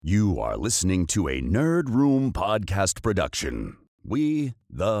You are listening to a Nerd Room podcast production. We,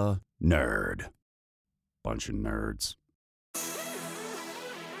 the Nerd. Bunch of nerds.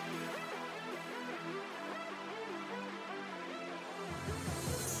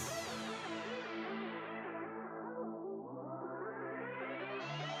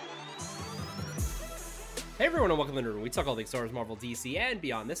 Hey everyone, and welcome to the Nerd Room. We talk all things Star Wars, Marvel, DC, and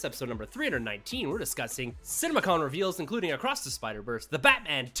beyond. This episode number 319, we're discussing CinemaCon reveals, including Across the Spiderverse, The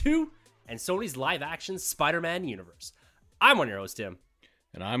Batman 2, and Sony's live-action Spider-Man universe. I'm one of your hosts, Tim.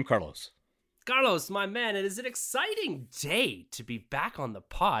 And I'm Carlos. Carlos, my man, it is an exciting day to be back on the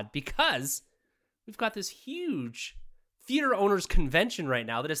pod because we've got this huge theater owners convention right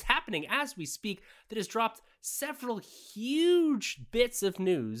now that is happening as we speak that has dropped several huge bits of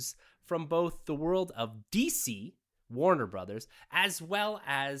news from both the world of DC, Warner Brothers, as well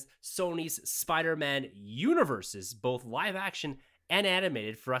as Sony's Spider-Man universes, both live action and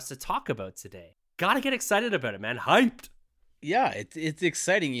animated, for us to talk about today. Gotta get excited about it, man. Hyped. Yeah, it's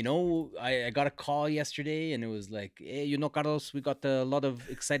exciting. You know, I got a call yesterday and it was like, hey, you know, Carlos, we got a lot of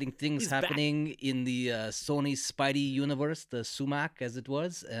exciting things happening in the Sony Spidey universe, the sumac as it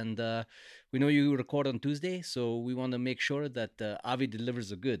was. And we know you record on Tuesday, so we want to make sure that Avi delivers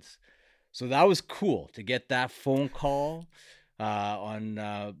the goods. So that was cool to get that phone call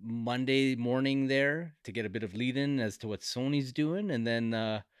on Monday morning there to get a bit of lead-in as to what Sony's doing. And then,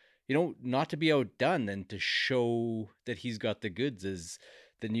 you know, not to be outdone and to show that he's got the goods as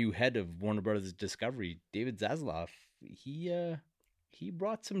the new head of Warner Brothers Discovery, David Zaslav. He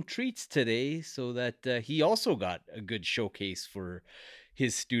brought some treats today so that he also got a good showcase for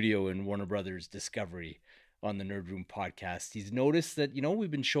his studio in Warner Brothers Discovery on the Nerd Room podcast. He's noticed that, you know, we've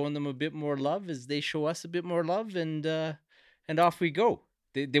been showing them a bit more love as they show us a bit more love, and off we go.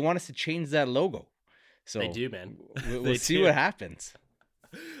 They want us to change that logo. So They do, man. We'll see what happens.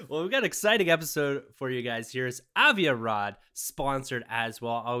 Well, we've got an exciting episode for you guys. Here's Avia Rod, sponsored as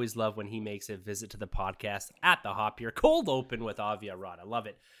well. I always love when he makes a visit to the podcast at the Hop here. Cold open with Avia Rod. I love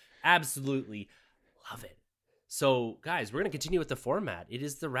it. Absolutely love it. So, guys, we're going to continue with the format. It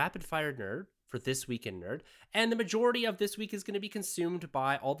is the Rapid Fire Nerd for This Week in Nerd, and the majority of this week is going to be consumed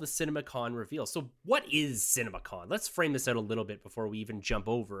by all the CinemaCon reveals. So what is CinemaCon? Let's frame this out a little bit before we even jump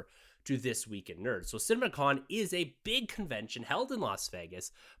over to This Week in Nerd. So CinemaCon is a big convention held in Las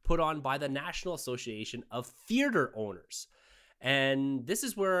Vegas, put on by the National Association of Theater Owners. And this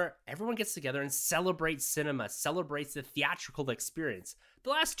is where everyone gets together and celebrates cinema, celebrates the theatrical experience. The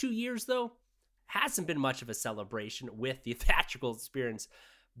last 2 years, though, hasn't been much of a celebration, with the theatrical experience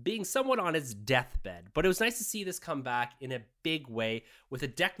being somewhat on its deathbed. But it was nice to see this come back in a big way, with a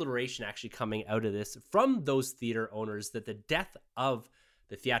declaration actually coming out of this from those theater owners that the death of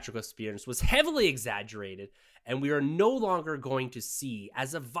the theatrical experience was heavily exaggerated, and we are no longer going to see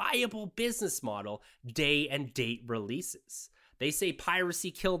as a viable business model day and date releases. They say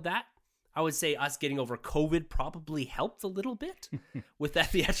piracy killed that. I would say us getting over COVID probably helped a little bit with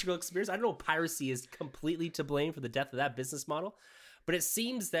that theatrical experience. I don't know if piracy is completely to blame for the death of that business model, but it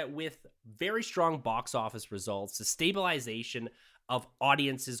seems that with very strong box office results, the stabilization of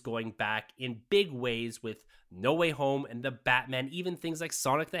audiences going back in big ways with No Way Home and The Batman, even things like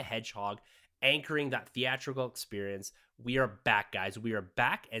Sonic the Hedgehog anchoring that theatrical experience, we are back, guys. We are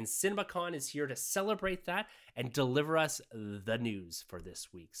back, and CinemaCon is here to celebrate that and deliver us the news for this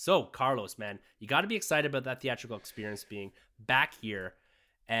week. So, Carlos, man, you got to be excited about that theatrical experience being back here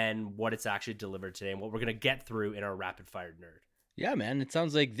and what it's actually delivered today and what we're going to get through in our Rapid Fire Nerd. Yeah, man, it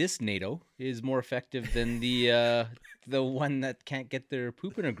sounds like this NATO is more effective than the one that can't get their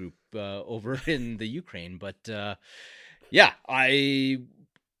poop in a group over in the Ukraine. But yeah, you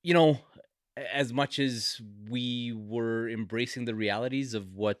know, as much as we were embracing the realities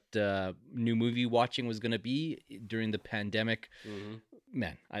of what new movie watching was going to be during the pandemic,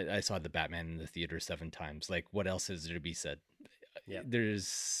 man, I saw the Batman in the theater 7 times. Like, what else is there to be said? Yeah.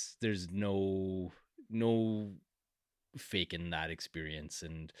 There's no fake in that experience,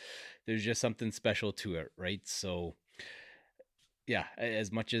 and there's just something special to it, right? So yeah, as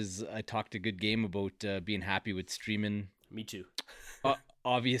much as I talked a good game about being happy with streaming, Me too.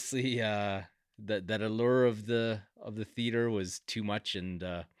 obviously that allure of the theater was too much, and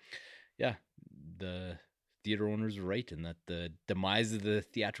yeah, the theater owners were right in that the demise of the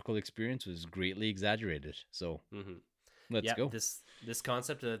theatrical experience was greatly exaggerated. So let's go. This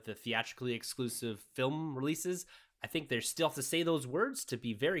concept of the theatrically exclusive film releases, I think they still have to say those words to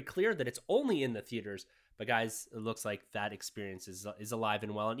be very clear that it's only in the theaters. But guys, it looks like that experience is alive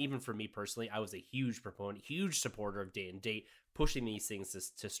and well. And even for me personally, I was a huge proponent, huge supporter of day and date, pushing these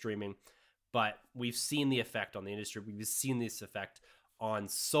things to streaming. But we've seen the effect on the industry. We've seen this effect on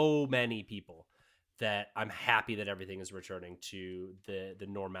so many people that I'm happy that everything is returning to the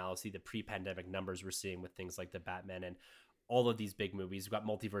normalcy, the pre-pandemic numbers we're seeing with things like the Batman and all of these big movies. We've got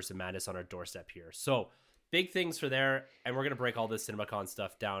Multiverse of Madness on our doorstep here. So big things for there. And we're going to break all this CinemaCon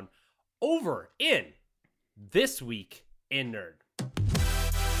stuff down over in This Week in Nerd.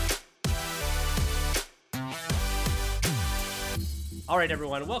 All right,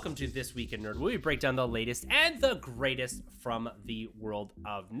 everyone, welcome to This Week in Nerd, where we break down the latest and the greatest from the world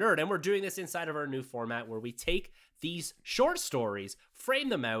of nerd. And we're doing this inside of our new format where we take these short stories, frame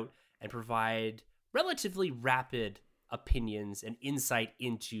them out, and provide relatively rapid opinions and insight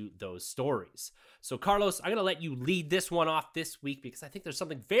into those stories. So, Carlos, I'm going to let you lead this one off this week because I think there's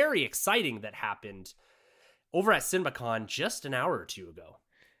something very exciting that happened over at CinemaCon just an hour or two ago.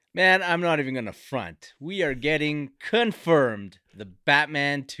 Man, I'm not even going to front. We are getting confirmed the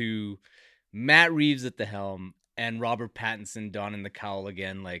Batman 2, Matt Reeves at the helm, and Robert Pattinson donning the cowl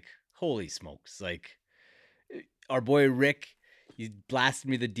again. Like, holy smokes. Like, our boy Rick, he blasted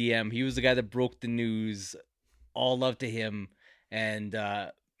me the DM. He was the guy that broke the news. All love to him. And,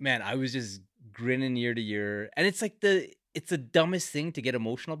 man, I was just grinning ear to ear. And it's like it's the dumbest thing to get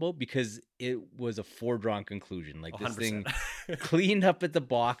emotional about because it was a foregone conclusion. Like 100%. This thing cleaned up at the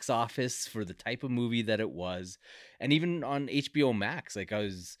box office for the type of movie that it was. And even on HBO Max, like I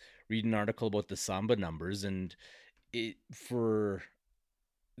was reading an article about the Samba numbers, and it for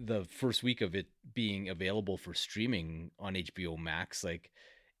the first week of it being available for streaming on HBO Max, like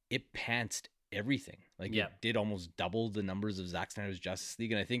it pantsed everything. Like it did almost double the numbers of Zack Snyder's Justice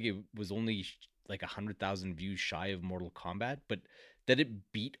League. And I think it was only like 100,000 views shy of Mortal Kombat, but that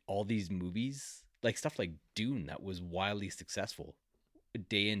it beat all these movies, like stuff like Dune that was wildly successful,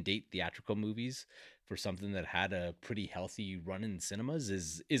 day and date theatrical movies for something that had a pretty healthy run in cinemas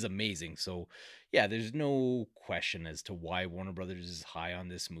is amazing. So yeah, there's no question as to why Warner Brothers is high on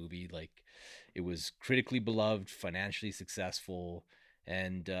this movie. Like it was critically beloved, financially successful,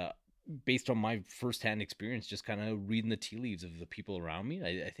 and based on my firsthand experience, just kind of reading the tea leaves of the people around me,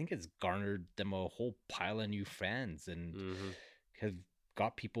 I think it's garnered them a whole pile of new fans and have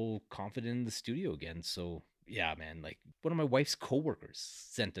got people confident in the studio again. So yeah, man, like one of my wife's coworkers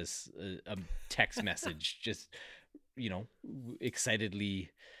sent us a text message, just, excitedly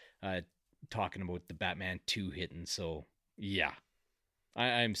talking about the Batman 2 hitting. So yeah,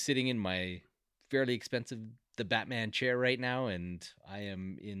 I'm sitting in my fairly expensive the Batman chair right now, and I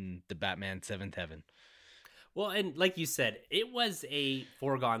am in the Batman 7th heaven. Well, and like you said, it was a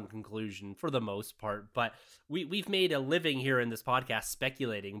foregone conclusion for the most part, but we've made a living here in this podcast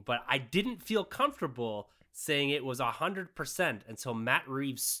speculating, but I didn't feel comfortable saying it was 100% until Matt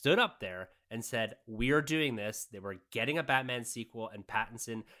Reeves stood up there and said, we are doing this. They were getting a Batman sequel and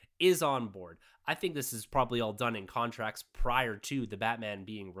Pattinson is on board. I think this is probably all done in contracts prior to the Batman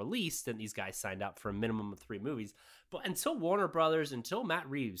being released, and these guys signed up for a minimum of 3 movies. But until Warner Brothers, until Matt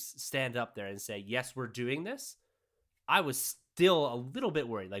Reeves stand up there and say, yes, we're doing this, I was still a little bit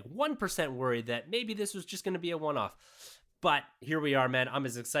worried, like 1% worried that maybe this was just going to be a one-off. But here we are, man. I'm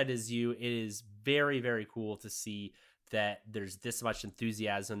as excited as you. It is very, very cool to see that there's this much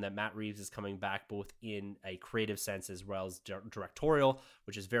enthusiasm that Matt Reeves is coming back, both in a creative sense as well as directorial,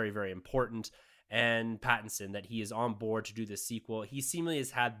 which is very, very important. And Pattinson, that he is on board to do this sequel. He seemingly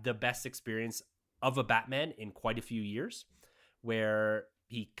has had the best experience of a Batman in quite a few years, where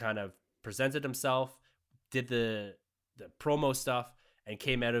he kind of presented himself, did the promo stuff, and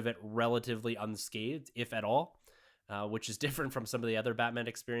came out of it relatively unscathed, if at all, which is different from some of the other Batman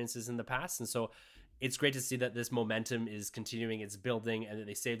experiences in the past. And so it's great to see that this momentum is continuing, it's building, and that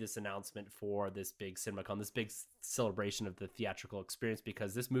they saved this announcement for this big CinemaCon, this big celebration of the theatrical experience,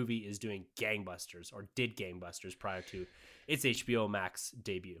 because this movie is doing gangbusters, or did gangbusters prior to its HBO Max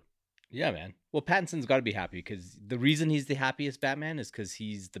debut. Yeah, man. Well, Pattinson's got to be happy, because the reason he's the happiest Batman is because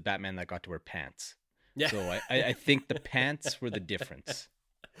he's the Batman that got to wear pants. Yeah. So I think the pants were the difference.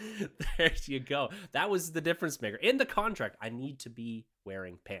 There you go. That was the difference maker. In the contract, I need to be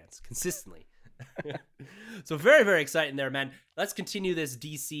wearing pants consistently. So very, very exciting there, man. Let's continue this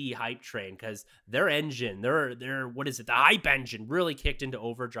DC hype train, because their engine, their what is it? The hype engine really kicked into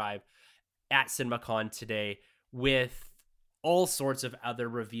overdrive at CinemaCon today with all sorts of other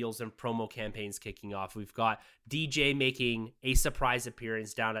reveals and promo campaigns kicking off. We've got DJ making a surprise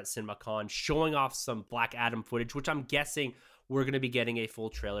appearance down at CinemaCon, showing off some Black Adam footage, which I'm guessing we're going to be getting a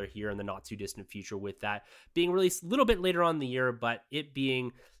full trailer here in the not too distant future, with that being released a little bit later on in the year, but it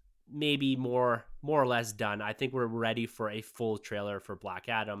being maybe more or less done. I think we're ready for a full trailer for Black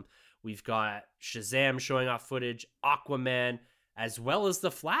Adam. We've got Shazam showing off footage, Aquaman, as well as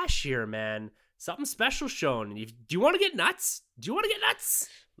The Flash here, man. something special shown. Do you want to get nuts? Do you want to get nuts?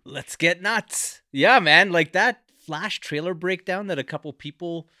 Let's get nuts. Yeah, man. Like that Flash trailer breakdown that a couple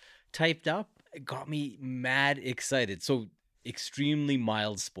people typed up, it got me mad excited. So extremely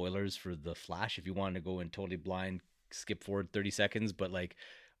mild spoilers for the Flash. If you want to go in totally blind, skip forward 30 seconds. But like,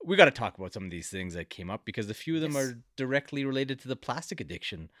 we got to talk about some of these things that came up because a few of them are directly related to the plastic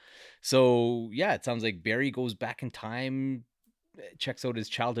addiction. So yeah, it sounds like Barry goes back in time, checks out his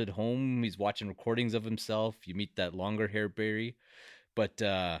childhood home. He's watching recordings of himself. You meet that longer hair Barry. But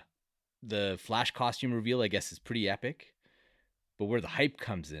the Flash costume reveal, I guess, is pretty epic. But where the hype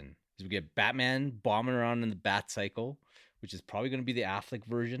comes in is we get Batman bombing around in the Batcycle, which is probably going to be the Affleck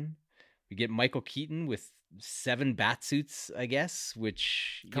version. We get Michael Keaton with 7 bat suits, I guess,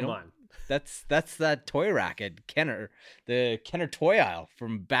 which Come on. That's that toy rack at Kenner, the Kenner toy aisle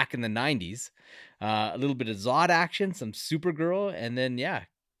from back in the 90s. A little bit of Zod action, some Supergirl, and then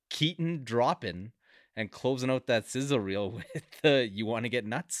Keaton dropping and closing out that sizzle reel with "You want to get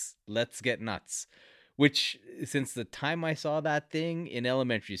nuts? Let's get nuts." Which, since the time I saw that thing in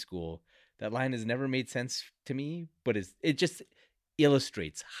elementary school, that line has never made sense to me, but it just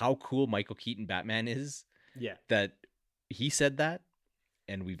illustrates how cool Michael Keaton Batman is. Yeah. That he said that,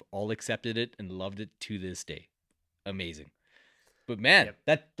 and we've all accepted it and loved it to this day. Amazing. But man,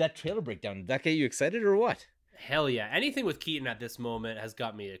 that trailer breakdown, did that get you excited or what? Hell yeah. Anything with Keaton at this moment has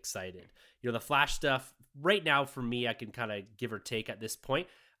got me excited. The Flash stuff, right now for me, I can kind of give or take at this point.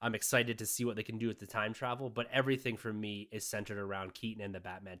 I'm excited to see what they can do with the time travel, but everything for me is centered around Keaton and the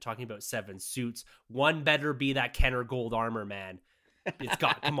Batman. Talking about 7 suits, one better be that Kenner gold armor, man. It's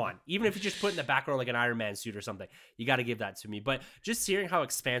got, come on. Even if you just put in the background like an Iron Man suit or something, you got to give that to me. But just hearing how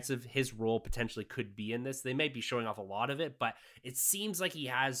expansive his role potentially could be in this, they may be showing off a lot of it, but it seems like he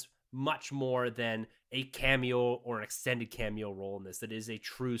has much more than a cameo or an extended cameo role in this. That is a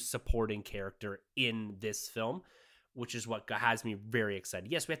true supporting character in this film, which is what has me very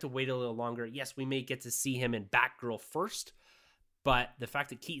excited. Yes, we have to wait a little longer. Yes, we may get to see him in Batgirl first, but the fact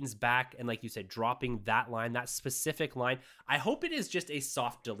that Keaton's back and, like you said, dropping that line, that specific line, I hope it is just a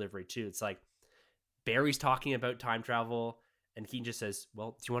soft delivery too. It's like Barry's talking about time travel and Keaton just says,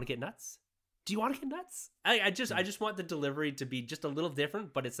 well, do you want to get nuts? Do you want to get nuts? I just want the delivery to be just a little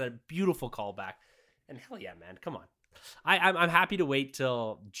different, but it's a beautiful callback. And hell yeah, man, come on. I'm happy to wait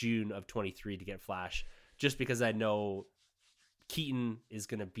till June of 23 to get Flash, just because I know Keaton is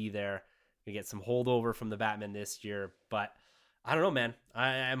going to be there. We get some holdover from the Batman this year, but I don't know, man.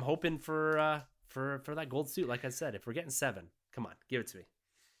 I'm hoping for that gold suit. Like I said, if we're getting 7, come on, give it to me.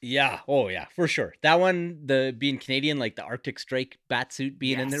 Yeah. Oh yeah, for sure. That one, the being Canadian, like the Arctic Strike bat suit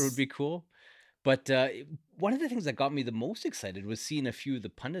being in there would be cool. But one of the things that got me the most excited was seeing a few of the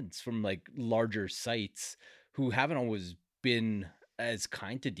pundits from like larger sites who haven't always been as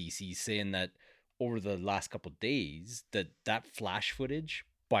kind to DC, saying that over the last couple of days that Flash footage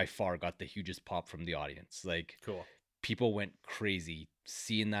by far got the hugest pop from the audience. Like, cool. People went crazy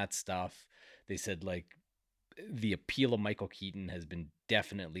seeing that stuff. They said like the appeal of Michael Keaton has been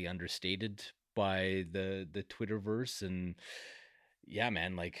definitely understated by the Twitterverse, and yeah,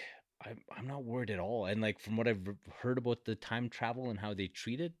 man, like I'm not worried at all. And like from what I've heard about the time travel and how they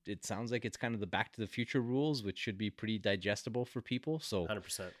treat it, it sounds like it's kind of the Back to the Future rules, which should be pretty digestible for people. So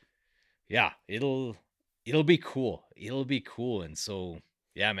 100%. Yeah, it'll be cool. It'll be cool. And so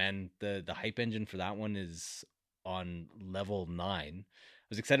yeah, man, the hype engine for that one is on level 9. I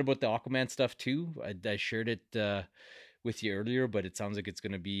was excited about the Aquaman stuff too. I shared it with you earlier, but it sounds like it's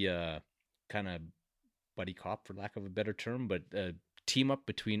going to be kind of buddy cop, for lack of a better term, but team up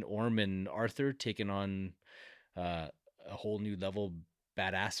between Orm and Arthur, taking on a whole new level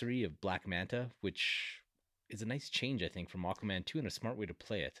badassery of Black Manta, which is a nice change, I think, from Aquaman 2 and a smart way to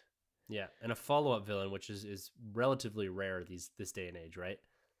play it. Yeah, and a follow-up villain, which is relatively rare this day and age, right?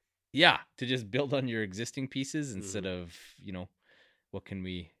 Yeah, to just build on your existing pieces instead of, what can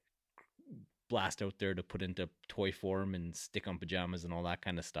we blast out there to put into toy form and stick on pajamas and all that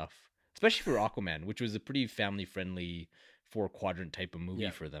kind of stuff. Especially for Aquaman, which was a pretty family-friendly 4-quadrant type of movie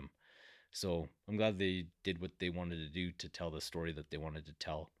for them. So I'm glad they did what they wanted to do to tell the story that they wanted to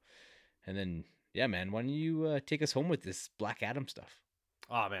tell. And then, yeah, man, why don't you take us home with this Black Adam stuff?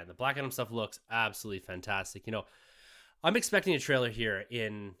 Oh, man, the Black Adam stuff looks absolutely fantastic. I'm expecting a trailer here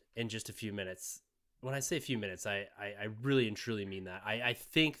in just a few minutes. When I say a few minutes, I really and truly mean that. I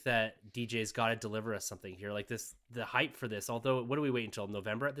think that DJ's got to deliver us something here. Like this, the hype for this, although, what do we wait until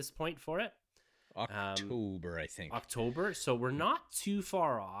November at this point for it? October, I think. October. So we're not too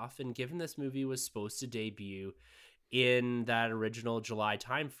far off. And given this movie was supposed to debut in that original July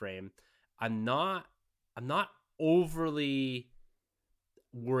timeframe, I'm not overly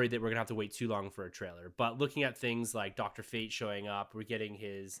worried that we're gonna have to wait too long for a trailer. But looking at things like Dr. Fate showing up, we're getting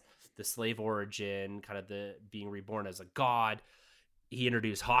the slave origin, kind of the being reborn as a god. He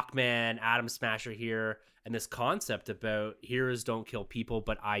introduced Hawkman, Atom Smasher here, and this concept about heroes don't kill people,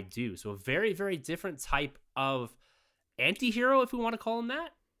 but I do. So a very, very different type of anti-hero, if we want to call him that,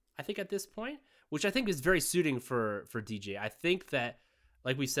 I think at this point, which I think is very suiting for DJ. I think that,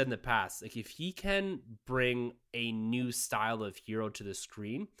 like we said in the past, like if he can bring a new style of hero to the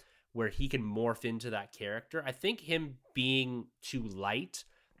screen where he can morph into that character, I think him being too light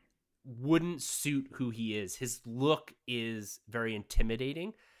wouldn't suit who he is. His look is very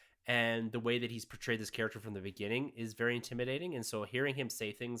intimidating, and the way that he's portrayed this character from the beginning is very intimidating. And so hearing him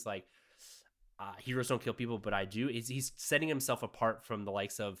say things like heroes don't kill people, but I do, he's setting himself apart from the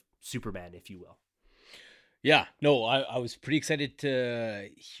likes of Superman, if you will. Yeah, no, I was pretty excited to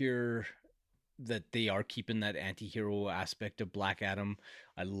hear that they are keeping that anti-hero aspect of Black Adam.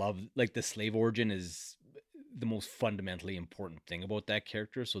 I love, like, the slave origin is the most fundamentally important thing about that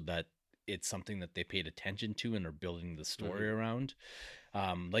character, so that it's something that they paid attention to and are building the story around.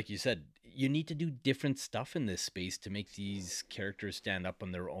 Like you said, you need to do different stuff in this space to make these characters stand up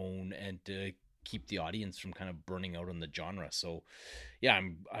on their own and to keep the audience from kind of burning out on the genre. So yeah,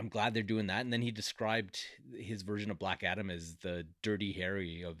 I'm glad they're doing that. And then he described his version of Black Adam as the Dirty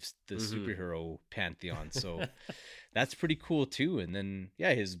Harry of the superhero pantheon. So that's pretty cool too. And then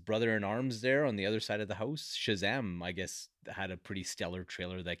yeah, his brother in arms there on the other side of the house, Shazam, I guess, had a pretty stellar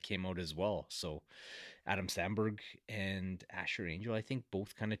trailer that came out as well. So Adam Sandberg and Asher Angel, I think,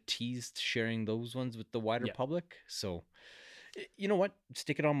 both kind of teased sharing those ones with the wider public. So you know what?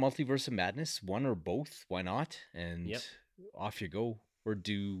 Stick it on Multiverse of Madness, one or both. Why not? And off you go. Or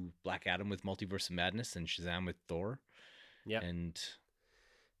do Black Adam with Multiverse of Madness and Shazam with Thor. Yeah, and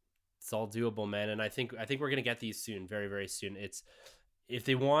it's all doable, man. And I think we're gonna get these soon, very, very soon. It's, if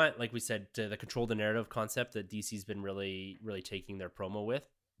they want, like we said, to the control the narrative concept that DC's been really, really taking their promo with.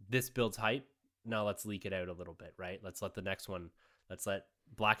 This builds hype. Now let's leak it out a little bit, right? Let's let the next one. Let's let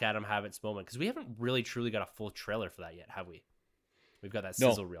Black Adam have its moment, because we haven't really truly got a full trailer for that yet, have we? We've got that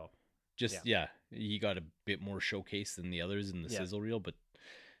sizzle reel. Just he got a bit more showcase than the others in the sizzle reel, but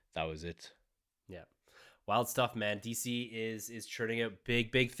that was it. Yeah, wild stuff, man. DC is churning out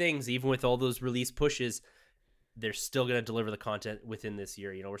big things. Even with all those release pushes, they're still going to deliver the content within this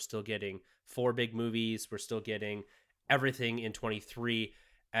year. You know, we're still getting 4 big movies. We're still getting everything in 23,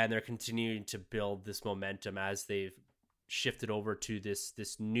 and they're continuing to build this momentum as they've shifted over to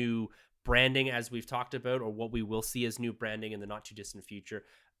this new branding, as we've talked about, or what we will see as new branding in the not too distant future.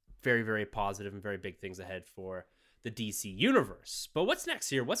 Very, very positive and very big things ahead for the DC universe. But what's next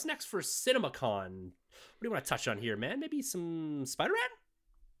here? What's next for CinemaCon? What do you want to touch on here, man? Maybe some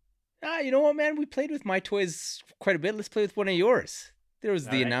Spider-Man? You know what, man? We played with my toys quite a bit. Let's play with one of yours. There was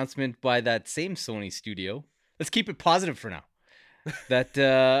the announcement by that same Sony studio. Let's keep it positive for now. That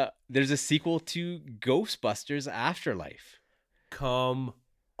there's a sequel to Ghostbusters Afterlife. Come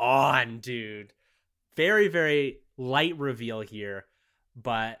on, dude. Very, very light reveal here,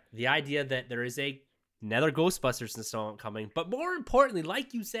 but the idea that there is another Ghostbusters installment coming, but more importantly,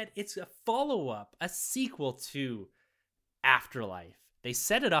 like you said, it's a follow-up, a sequel to Afterlife. They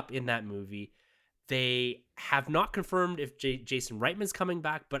set it up in that movie. They have not confirmed if Jason Reitman's coming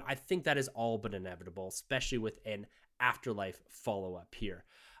back, but I think that is all but inevitable, especially with an Afterlife follow-up here.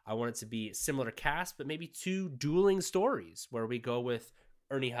 I want it to be similar cast, but maybe 2 dueling stories where we go with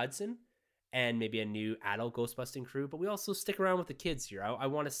Ernie Hudson and maybe a new adult Ghostbusting crew, but we also stick around with the kids here. I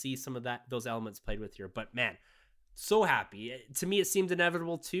want to see some of those elements played with here. But man, so happy. To me, it seemed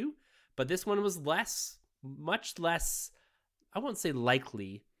inevitable too, but this one was much less, I won't say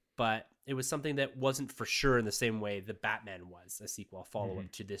likely, but it was something that wasn't for sure in the same way the Batman was a sequel,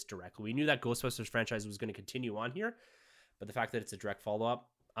 follow-up to this directly. We knew that Ghostbusters franchise was going to continue on here, but the fact that it's a direct follow-up,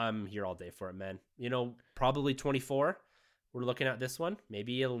 I'm here all day for it, man. You know, probably 24. We're looking at this one,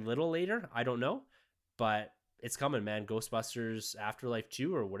 maybe a little later. I don't know, but it's coming, man. Ghostbusters Afterlife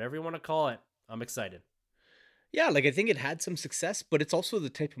 2 or whatever you want to call it. I'm excited. Yeah, like I think it had some success, but it's also the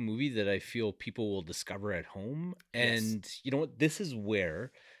type of movie that I feel people will discover at home. And you know what? This is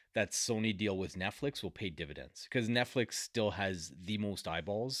where that Sony deal with Netflix will pay dividends, because Netflix still has the most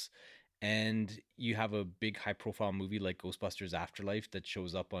eyeballs. And you have a big high profile movie like Ghostbusters Afterlife that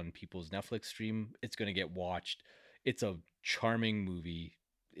shows up on people's Netflix stream. It's going to get watched. It's a charming movie.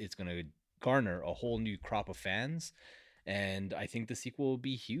 It's going to garner a whole new crop of fans. And I think the sequel will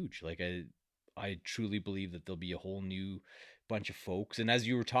be huge. Like I truly believe that there'll be a whole new bunch of folks. And as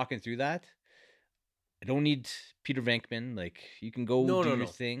you were talking through that, I don't need Peter Venkman. Like, you can go do your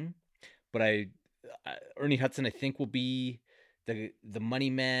thing. But Ernie Hudson, I think, will be the money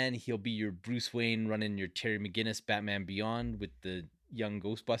man. He'll be your Bruce Wayne running your Terry McGinnis Batman Beyond with the young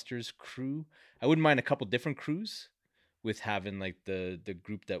Ghostbusters crew. I wouldn't mind a couple different crews with having like the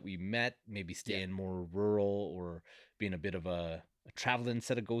group that we met, maybe staying more rural or being a bit of a traveling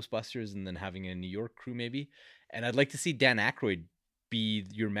set of Ghostbusters, and then having a New York crew maybe. And I'd like to see Dan Aykroyd be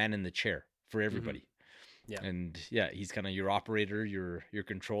your man in the chair for everybody. Yeah. And yeah, he's kind of your operator, your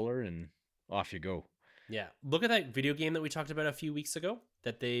controller, and off you go. Yeah. Look at that video game that we talked about a few weeks ago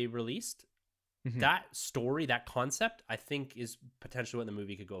that they released. That story, that concept, I think is potentially what the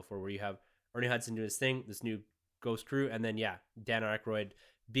movie could go for, where you have Ernie Hudson doing his thing, this new ghost crew, and then Dan Aykroyd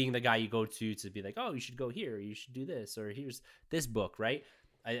being the guy you go to be like, oh, you should go here, you should do this, or here's this book, right?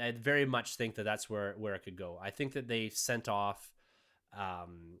 I very much think that that's where it could go. I think that they sent off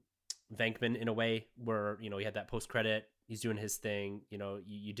Venkman in a way where, you know, he had that post-credit, he's doing his thing, you know,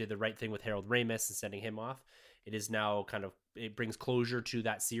 you did the right thing with Harold Ramis and sending him off. It is now kind of, it brings closure to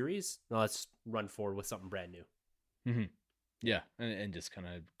that series. Now let's run forward with something brand new. Yeah, and just kind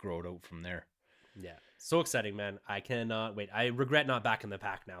of grow it out from there. Yeah, so exciting, man. I cannot wait. I regret not back in the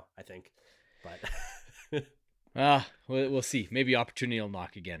pack now, I think. But we'll see. Maybe opportunity will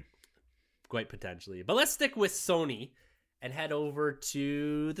knock again. Quite potentially. But let's stick with Sony and head over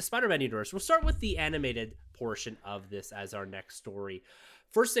to the Spider-Man universe. We'll start with the animated portion of this as our next story.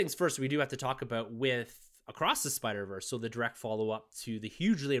 First things first, we do have to talk about with Across the Spider-Verse, so the direct follow-up to the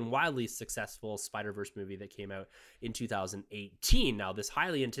hugely and wildly successful Spider-Verse movie that came out in 2018. Now, this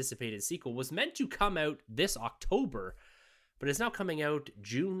highly anticipated sequel was meant to come out this October, but is now coming out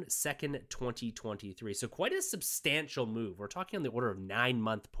June 2nd, 2023. So quite a substantial move. We're talking on the order of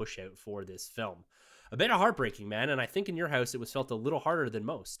 9-month push out for this film. A bit of heartbreaking, man, and I think in your house it was felt a little harder than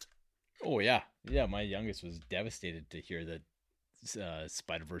most. Oh, yeah. Yeah, my youngest was devastated to hear that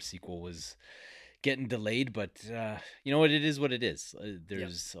Spider-Verse sequel was getting delayed, but you know what, it is what it is.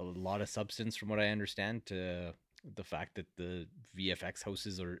 There's a lot of substance from what I understand to the fact that the VFX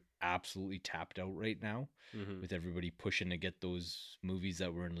houses are absolutely tapped out right now, with everybody pushing to get those movies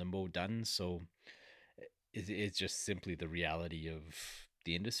that were in limbo done. So it's just simply the reality of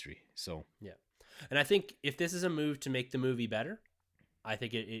the industry. So yeah, and I think if this is a move to make the movie better, I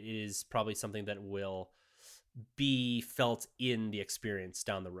think it is probably something that will be felt in the experience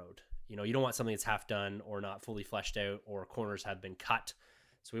down the road. You know, you don't want something that's half done or not fully fleshed out or corners have been cut.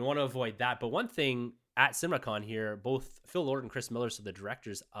 So we want to avoid that. But one thing at CinemaCon here, both Phil Lord and Chris Miller, so the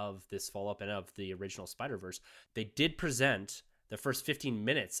directors of this follow-up and of the original Spider-Verse, they did present the first 15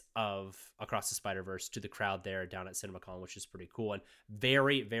 minutes of Across the Spider-Verse to the crowd there down at CinemaCon, which is pretty cool. And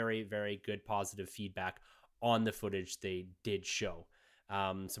very, very, very good positive feedback on the footage they did show.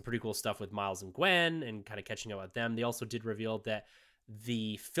 Some pretty cool stuff with Miles and Gwen and kind of catching up with them. They also did reveal that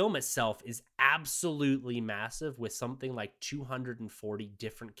the film itself is absolutely massive, with something like 240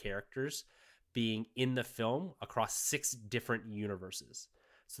 different characters being in the film across 6 different universes.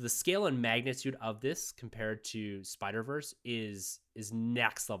 So the scale and magnitude of this compared to Spider-Verse is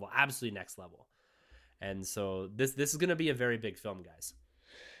next level, absolutely next level. And so this is going to be a very big film, guys.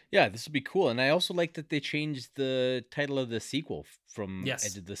 Yeah, this would be cool. And I also like that they changed the title of the sequel from Yes.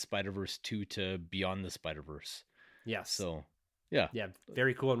 Edge of the Spider-Verse 2 to Beyond the Spider-Verse. Yes. So, yeah. Yeah,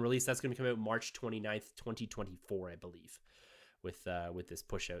 very cool. And release, that's going to come out March 29th, 2024, I believe, with this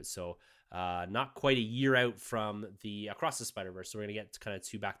push out. So not quite a year out from the Across the Spider-Verse. So we're going to get kind of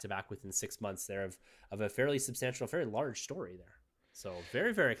 2 back-to-back within 6 months there of a fairly substantial, very large story there. So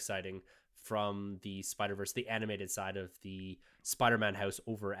very, very exciting from the Spider-Verse, the animated side of the Spider-Man house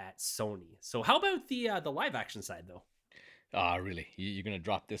over at Sony. So how about the live action side, though? Really? You're going to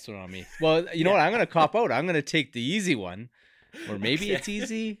drop this one on me? Well, you know what? I'm going to cop out. I'm going to take the easy one. Or maybe it's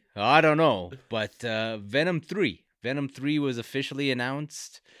easy. I don't know. But Venom 3. Venom 3 was officially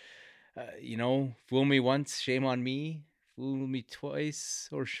announced. You know, fool me once, shame on me. Fool me twice.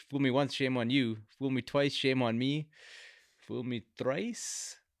 Or fool me once, shame on you. Fool me twice, shame on me. Fool me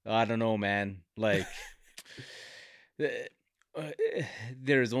thrice. I don't know, man. Like,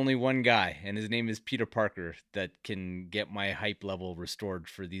 there's only one guy, and his name is Peter Parker, that can get my hype level restored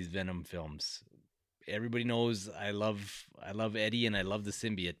for these Venom films. Everybody knows I love Eddie and I love the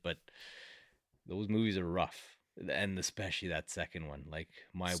symbiote, but those movies are rough, and especially that second one. Like,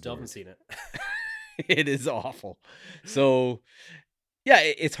 my Still word. haven't seen it. It is awful. So yeah,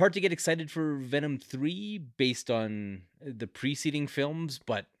 it's hard to get excited for Venom 3 based on the preceding films,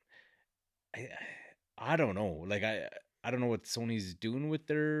 but I don't know. Like, I don't know what Sony's doing with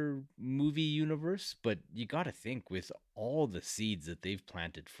their movie universe, but you got to think, with all the seeds that they've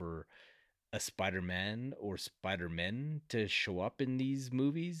planted for a Spider-Man or Spider-Men to show up in these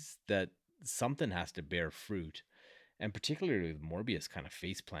movies, that something has to bear fruit. and particularly with Morbius kind of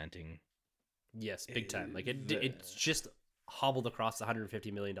face planting. Yes, big time. Like it's just hobbled across the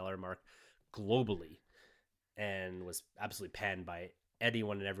 $150 million mark globally, and was absolutely panned by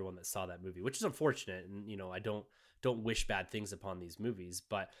anyone and everyone that saw that movie, which is unfortunate. And I don't wish bad things upon these movies,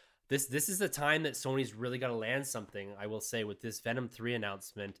 but this is the time that Sony's really got to land something, I will say, with this Venom 3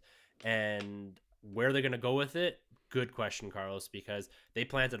 announcement. And where they're going to go with it, good question, Carlos, because they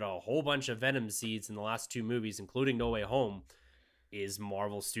planted a whole bunch of Venom seeds in the last 2 movies, including No Way Home. Is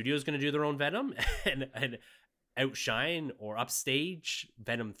Marvel Studios going to do their own Venom and outshine or upstage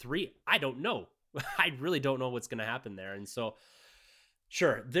Venom 3? I don't know. I really don't know what's going to happen there. And so,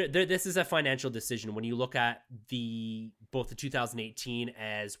 sure, this is a financial decision. When you look at both the 2018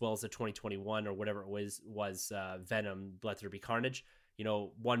 as well as the 2021 or whatever it was Venom, Let There Be Carnage,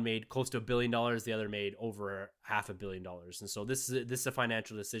 one made close to $1 billion, the other made over $500 million. And so this is a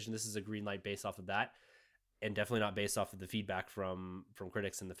financial decision. This is a green light based off of that. And definitely not based off of the feedback from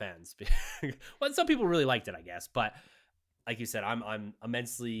critics and the fans. Well, some people really liked it, I guess. But like you said, I'm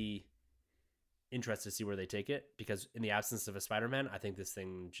immensely interested to see where they take it, because in the absence of a Spider-Man, I think this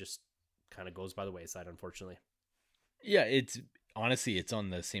thing just kind of goes by the wayside, unfortunately. Yeah, it's on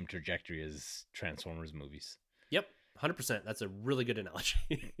the same trajectory as Transformers movies. Yep, 100%. That's a really good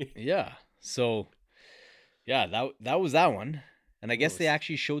analogy. Yeah. So, yeah, that was that one. And I guess they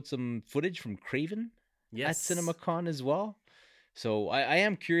actually showed some footage from Kraven. Yes. At CinemaCon as well. So I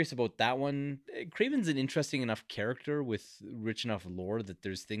am curious about that one. Kraven's an interesting enough character with rich enough lore that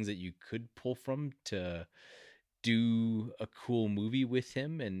there's things that you could pull from to do a cool movie with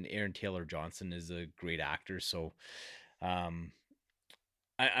him. And Aaron Taylor Johnson is a great actor. So I'm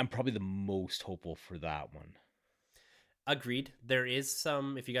probably the most hopeful for that one. Agreed. There is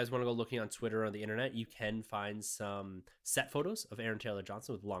some, if you guys want to go looking on Twitter or on the internet, you can find some set photos of Aaron Taylor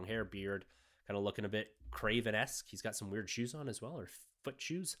Johnson with long hair, beard, kind of looking a bit Kraven-esque. He's got some weird shoes on as well, or foot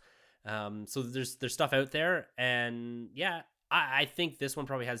shoes. So there's stuff out there. And yeah, I think this one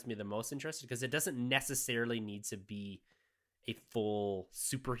probably has me the most interested, because it doesn't necessarily need to be a full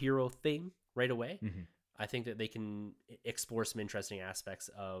superhero thing right away. Mm-hmm. I think that they can explore some interesting aspects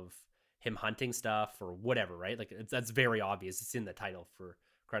of him hunting stuff or whatever, right? Like that's very obvious. It's in the title, for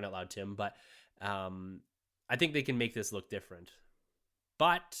crying out loud, Tim. But I think they can make this look different.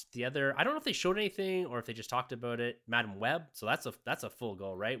 But the other, I don't know if they showed anything or if they just talked about it. Madam Web, so that's a full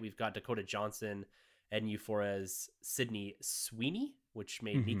go, right? We've got Dakota Johnson and Euphoria's Sydney Sweeney, which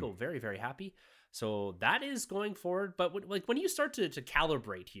made Nico very, very happy. So that is going forward. But when you start to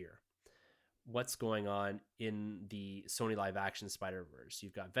calibrate here, what's going on in the Sony live action Spider-Verse?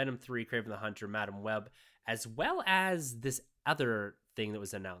 You've got Venom 3, Kraven the Hunter, Madam Web, as well as this other thing that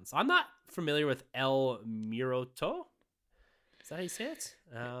was announced. I'm not familiar with El Muerto. Is that how you say it?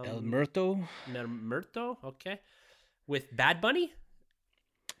 El Muerto. Muerto, okay. With Bad Bunny?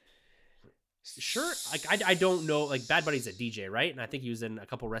 Sure. Like I don't know. Like Bad Bunny's a DJ, right? And I think he was in a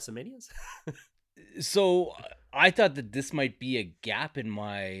couple WrestleManias. So I thought that this might be a gap in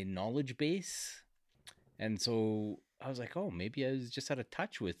my knowledge base. And so I was like, oh, maybe I was just out of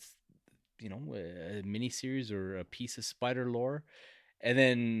touch with, a miniseries or a piece of Spider lore. And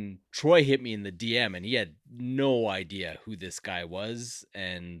then Troy hit me in the DM, and he had no idea who this guy was.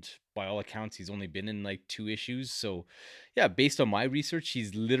 And by all accounts, he's only been in like 2 issues. So yeah, based on my research,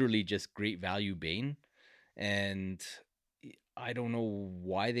 he's literally just great value Bane. And I don't know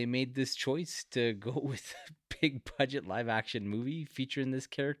why they made this choice to go with a big budget live action movie featuring this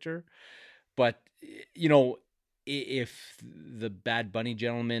character. But, if the Bad Bunny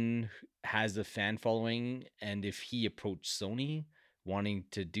gentleman has a fan following, and if he approached Sony wanting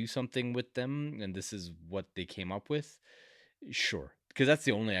to do something with them, and this is what they came up with, sure. Because that's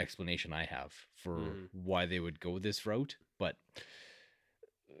the only explanation I have for why they would go this route. But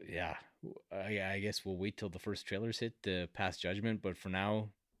yeah, I guess we'll wait till the first trailers hit to pass judgment. But for now,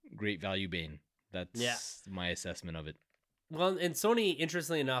 great value Bane. That's my assessment of it. Well, and Sony,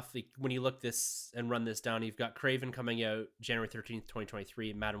 interestingly enough, when you look this and run this down, you've got Kraven coming out January 13th,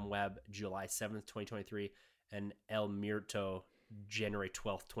 2023, Madam Web July 7th, 2023, and El Muerto January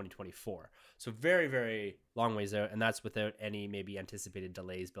 12th, 2024. So very, very long ways out, and that's without any maybe anticipated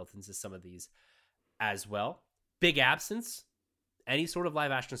delays built into some of these as well. Big absence, any sort of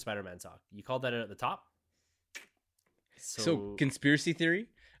live action Spider-Man talk. You called that out at the top. So conspiracy theory,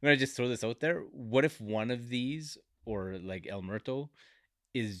 I'm going to just throw this out there. What if one of these, or like El Muerto,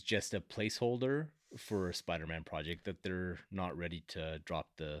 is just a placeholder for a Spider-Man project that they're not ready to drop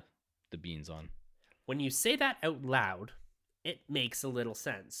the beans on? When you say that out loud, it makes a little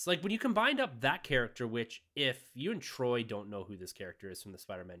sense. Like when you combined up that character, which if you and Troy don't know who this character is from the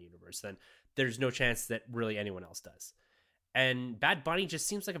Spider-Man universe, then there's no chance that really anyone else does. And Bad Bunny just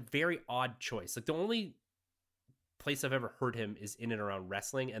seems like a very odd choice. Like the only place I've ever heard him is in and around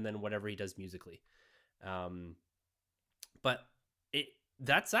wrestling, and then whatever he does musically. But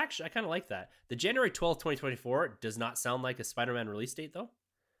that's actually, I kind of like that. The January 12th, 2024 does not sound like a Spider-Man release date though.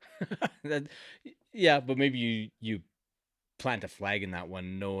 Yeah, but maybe you plant a flag in that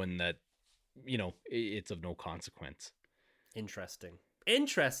one knowing that, it's of no consequence. Interesting.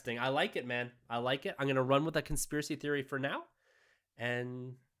 I like it, man. I like it. I'm going to run with a conspiracy theory for now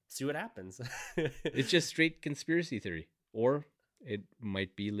and see what happens. It's just straight conspiracy theory, or it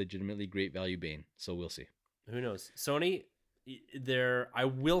might be legitimately great value Bane. So we'll see. Who knows? Sony, I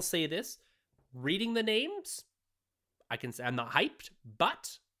will say this, reading the names, I can say I'm not hyped,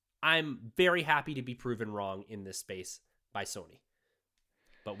 but I'm very happy to be proven wrong in this space by Sony.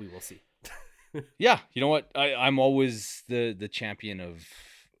 But we will see. Yeah, you know what? I'm always the champion of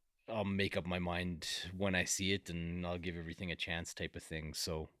I'll make up my mind when I see it and I'll give everything a chance type of thing.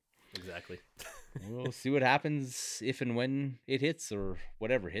 So exactly. We'll see what happens if and when it hits or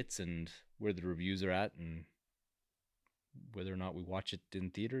whatever hits and where the reviews are at and whether or not we watch it in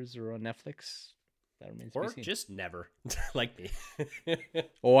theaters or on Netflix. That remains to be seen. Or just never, like me.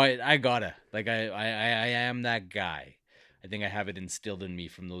 Oh, I gotta. Like I am that guy. I think I have it instilled in me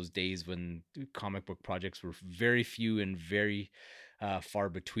from those days when comic book projects were very few and very far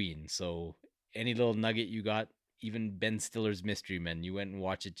between. So any little nugget you got, even Ben Stiller's Mystery Men, you went and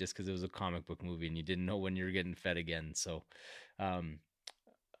watched it just because it was a comic book movie and you didn't know when you were getting fed again. So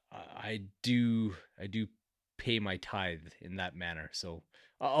I do pay my tithe in that manner. So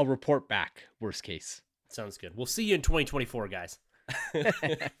I'll report back, worst case. Sounds good. We'll see you in 2024, guys.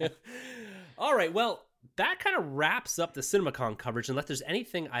 All right, well, that kind of wraps up the CinemaCon coverage, unless there's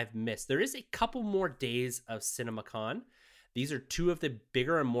anything I've missed. There is a couple more days of CinemaCon. These are two of the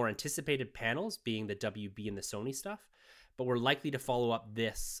bigger and more anticipated panels, being the WB and the Sony stuff, but we're likely to follow up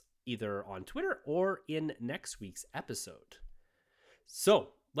this either on Twitter or in next week's episode. So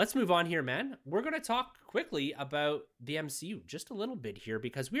let's move on here, man. We're going to talk quickly about the MCU just a little bit here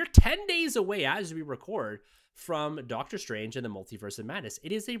because we're 10 days away as we record from Doctor Strange and the Multiverse of Madness.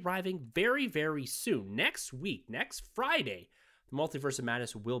 It is arriving very, very soon. Next week, next Friday, the Multiverse of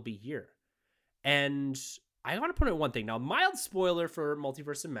Madness will be here. And I want to put in one thing. Now, mild spoiler for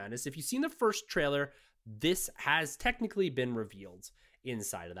Multiverse of Madness. If you've seen the first trailer, this has technically been revealed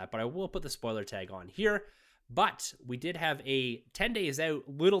inside of that, but I will put the spoiler tag on here. But we did have a 10 days out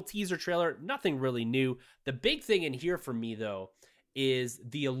little teaser trailer, nothing really new. The big thing in here for me, though, is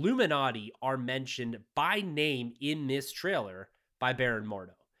the Illuminati are mentioned by name in this trailer by Baron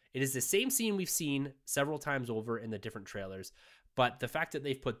Mordo. It is the same scene we've seen several times over in the different trailers, but the fact that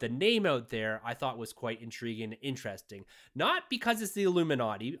they've put the name out there, I thought was quite intriguing and interesting. Not because it's the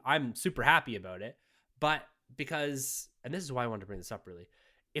Illuminati, I'm super happy about it, but because, and this is why I wanted to bring this up really,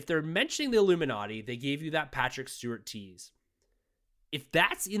 if they're mentioning the Illuminati, they gave you that Patrick Stewart tease. If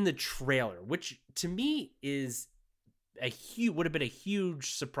that's in the trailer, which to me is would have been a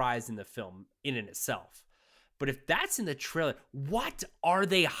huge surprise in the film in and itself. But if that's in the trailer, what are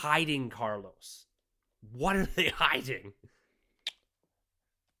they hiding, Carlos? What are they hiding?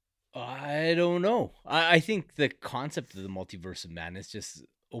 I don't know. I think the concept of the Multiverse of Madness just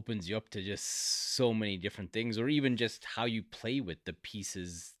opens you up to just so many different things, or even just how you play with the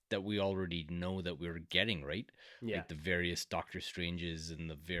pieces that we already know that we're getting, right? Yeah. Like the various Doctor Stranges and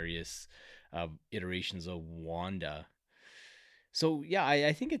the various iterations of Wanda. So yeah,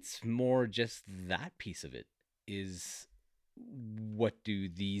 I think it's more just that piece of it is what do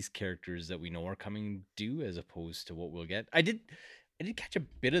these characters that we know are coming do as opposed to what we'll get. I did catch a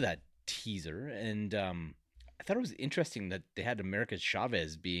bit of that teaser, and I thought it was interesting that they had America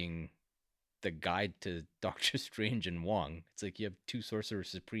Chavez being the guide to Doctor Strange and Wong. It's like you have two Sorcerer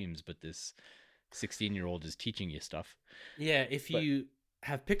Supremes, but this 16-year-old is teaching you stuff. Yeah, you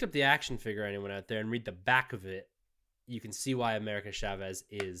have picked up the action figure, anyone out there, and read the back of it, you can see why America Chavez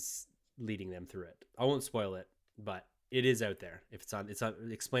is leading them through it. I won't spoil it, but it is out there. If it's on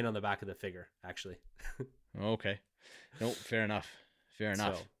explained on the back of the figure, actually. Okay. No, fair enough. Fair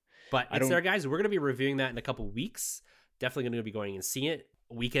enough. So, but it's there, guys. We're going to be reviewing that in a couple weeks. Definitely going to be going and seeing it.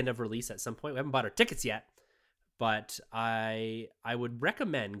 Weekend of release at some point. We haven't bought our tickets yet, but I would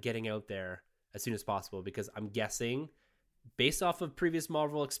recommend getting out there as soon as possible because I'm guessing, based off of previous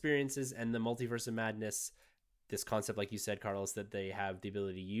Marvel experiences and the Multiverse of Madness, this concept, like you said, Carlos, that they have the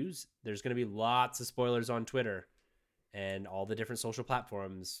ability to use, there's going to be lots of spoilers on Twitter and all the different social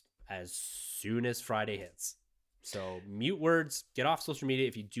platforms as soon as Friday hits. So mute words, get off social media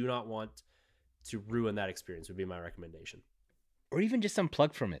if you do not want to ruin that experience would be my recommendation. Or even just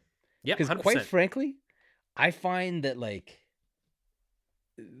unplug from it. Yeah, Because 100%. quite frankly, I find that like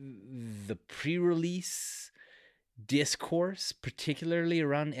the pre-release discourse, particularly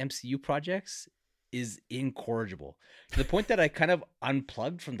around MCU projects, is incorrigible to the point that I kind of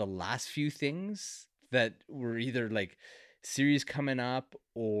unplugged from the last few things that were either like series coming up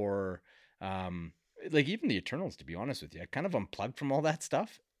or like even the Eternals, to be honest with you. I kind of unplugged from all that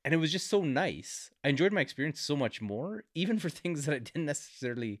stuff, and it was just so nice. I enjoyed my experience so much more, even for things that I didn't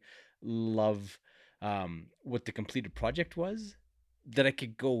necessarily love what the completed project was, that I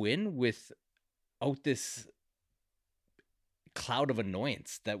could go in without this cloud of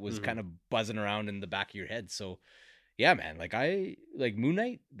annoyance that was kind of buzzing around in the back of your head. So yeah, man, like I like Moon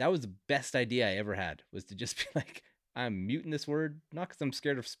Knight, that was the best idea I ever had, was to just be like, I'm muting this word, not because I'm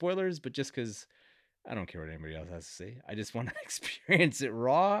scared of spoilers, but just because I don't care what anybody else has to say. I just want to experience it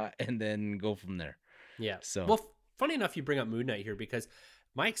raw and then go from there. Yeah. So well, funny enough, you bring up Moon Knight here because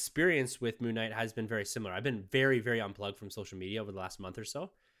my experience with Moon Knight has been very similar. I've been very, very unplugged from social media over the last month or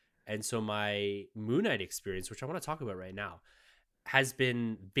so. And so my Moon Knight experience, which I want to talk about right now, has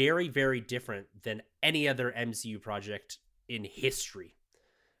been very, very different than any other MCU project in history.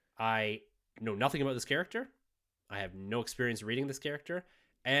 I know nothing about this character. I have no experience reading this character.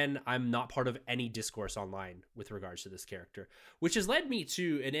 And I'm not part of any discourse online with regards to this character, which has led me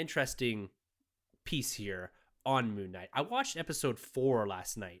to an interesting piece here on Moon Knight. I watched episode 4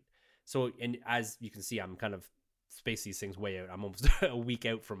 last night. So, and as you can see, I'm kind of space these things way out. I'm almost a week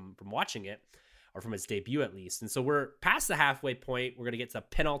out from watching it, or from its debut at least. And so we're past the halfway point. We're going to get to the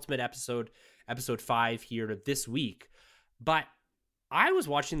penultimate episode 5 here this week. But I was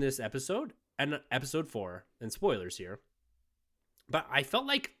watching this episode, and episode 4, and spoilers here, but I felt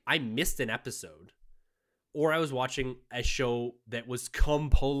like I missed an episode, or I was watching a show that was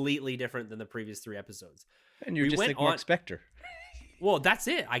completely different than the previous 3 episodes. And you're just like Mark Spector. Well, that's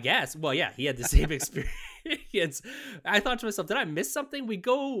it, I guess. Well, yeah, he had the same experience. I thought to myself, did I miss something? We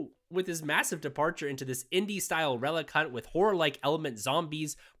go with this massive departure into this indie-style relic hunt with horror-like element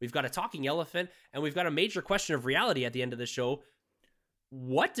zombies. We've got a talking elephant, and we've got a major question of reality at the end of the show.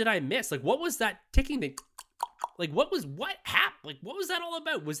 What did I miss? Like, what was that ticking thing? Like, what happened? Like, what was that all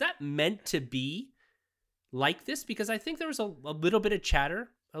about? Was that meant to be like this? Because I think there was a little bit of chatter.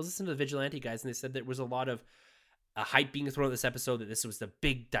 I was listening to the Vigilante guys, and they said there was a lot of hype being thrown at this episode, that this was the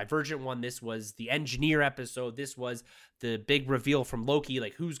big Divergent one. This was the Engineer episode. This was the big reveal from Loki,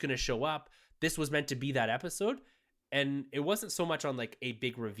 like who's going to show up. This was meant to be that episode. And it wasn't so much on like a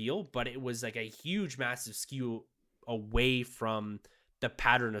big reveal, but it was like a huge, massive skew away from the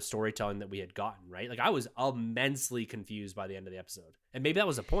pattern of storytelling that we had gotten, right? Like I was immensely confused by the end of the episode. And maybe that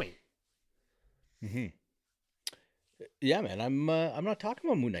was a point. Mm-hmm. Yeah, man, I'm not talking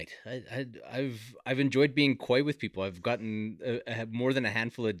about Moon Knight. I've enjoyed being coy with people. I've gotten more than a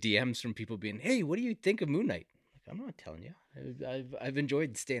handful of DMs from people being, "Hey, what do you think of Moon Knight?" Like, I'm not telling you. I've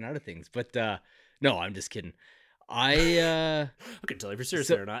enjoyed staying out of things, but no, I'm just kidding. I can tell if you're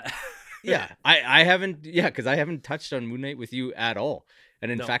serious or not. Yeah, I haven't. Yeah, because I haven't touched on Moon Knight with you at all.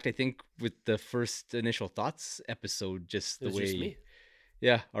 And in fact, I think with the first initial thoughts episode, just the way, just me.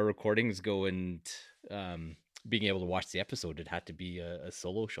 Yeah, our recordings go, and being able to watch the episode, it had to be a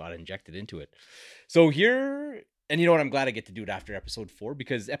solo shot injected into it. So here, and you know what, I'm glad I get to do it after episode 4,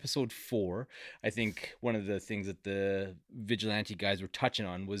 because episode 4, I think one of the things that the Vigilante guys were touching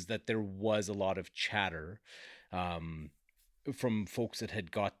on was that there was a lot of chatter from folks that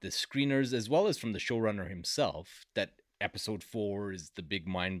had got the screeners, as well as from the showrunner himself, that episode 4 is the big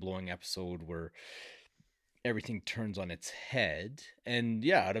mind-blowing episode where everything turns on its head. And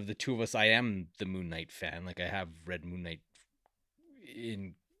yeah, out of the two of us, I am the Moon Knight fan. Like, I have read Moon Knight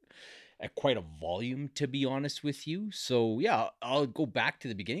at quite a volume, to be honest with you. So yeah, I'll go back to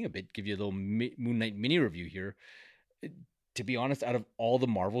the beginning a bit, give you a little Moon Knight mini review here. To be honest, out of all the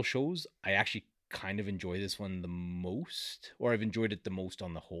Marvel shows, I actually kind of enjoy this one the most, or I've enjoyed it the most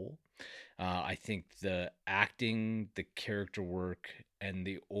on the whole. I think the acting, the character work, and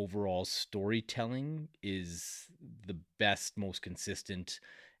the overall storytelling is the best, most consistent,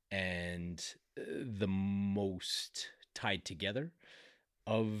 and the most tied together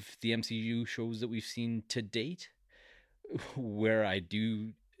of the MCU shows that we've seen to date. Where I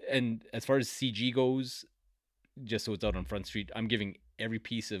do, and as far as CG goes, just so it's out on Front Street, I'm giving every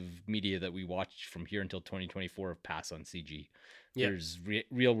piece of media that we watch from here until 2024 a pass on CG. Yeah. There's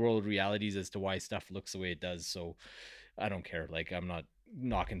real world realities as to why stuff looks the way it does. So I don't care. Like, I'm not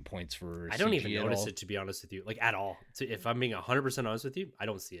knocking points for I don't even notice it, to be honest with you, like at all. If I'm being 100% honest with you, I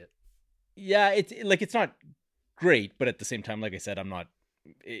don't see it. Yeah, it's like, it's not great, but at the same time, like I said, I'm not.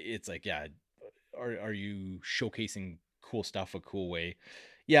 It's like, yeah, are you showcasing cool stuff a cool way?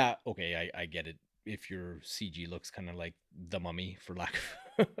 Yeah, okay, I get it. If your CG looks kind of like the Mummy, for lack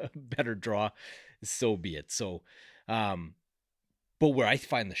of a better draw, so be it. So, um, but where I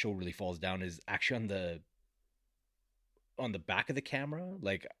find the show really falls down is actually on the back of the camera,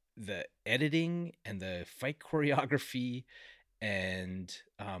 like the editing and the fight choreography and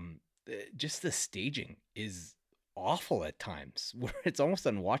just the staging is awful at times where it's almost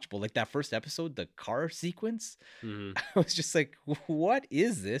unwatchable. Like that first episode, the car sequence, Mhm. I was just like, what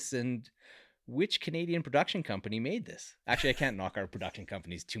is this? And which Canadian production company made this? Actually, I can't knock our production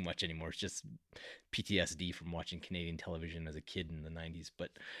companies too much anymore. It's just PTSD from watching Canadian television as a kid in the 90s.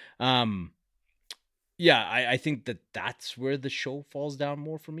 But yeah, I think that's where the show falls down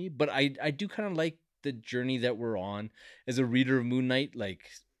more for me. But I do kind of like the journey that we're on as a reader of Moon Knight. Like,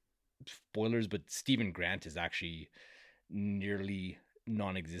 spoilers, but Stephen Grant is actually nearly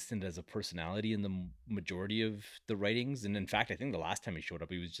non-existent as a personality in the majority of the writings. And in fact, I think the last time he showed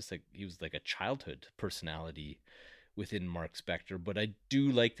up, he was like a childhood personality within Mark Spector. But I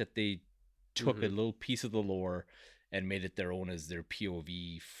do like that they took a little piece of the lore and made it their own as their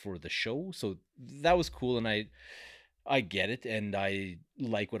POV for the show. So that was cool, and I get it, and I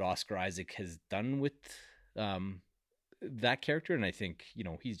like what Oscar Isaac has done with um that character, and I think,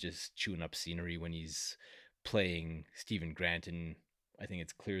 he's just chewing up scenery when he's playing Stephen Grant, and I think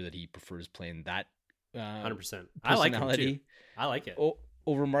it's clear that he prefers playing that 100%. I like him too. personality I like it.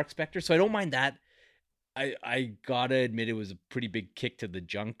 over Mark Spector. So I don't mind that. I gotta admit, it was a pretty big kick to the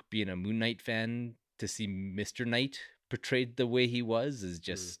junk being a Moon Knight fan to see Mr. Knight portrayed the way he was, as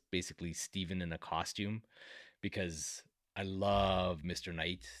just basically Steven in a costume, because I love Mr.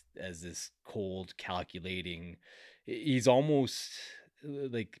 Knight as this cold, calculating. He's almost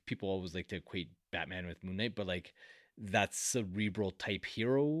like, people always like to equate Batman with Moon Knight, but like that cerebral type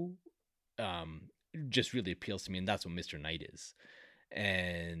hero just really appeals to me, and that's what Mr. Knight is.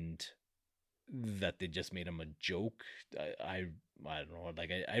 And that they just made him a joke, I don't know,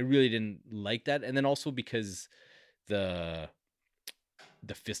 like I really didn't like that. And then also because the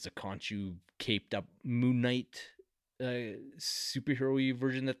Fist of Khonshu caped up Moon Knight superhero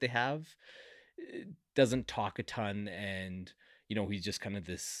version that they have, doesn't talk a ton, and he's just kind of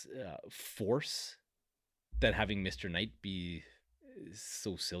this force, that having Mr. Knight be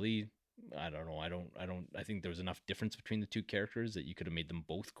so silly. I don't know. I think there was enough difference between the two characters that you could have made them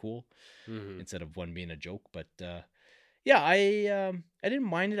both cool instead of one being a joke. But yeah, I didn't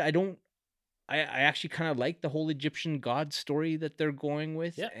mind it. I actually kind of like the whole Egyptian god story that they're going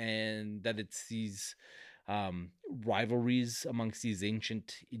with, and that it's these rivalries amongst these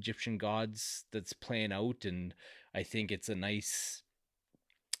ancient Egyptian gods that's playing out. And I think it's a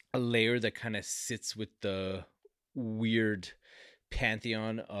layer that kind of sits with the weird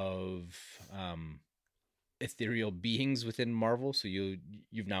pantheon of ethereal beings within Marvel. So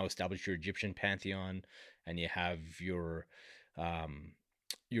you've now established your Egyptian pantheon, and you have your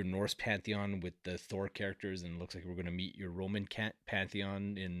Norse pantheon with the Thor characters, and it looks like we're going to meet your Roman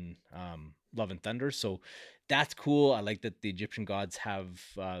pantheon in Love and Thunder. So that's cool. I like that the Egyptian gods have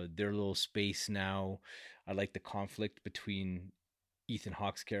their little space now. I like the conflict between Ethan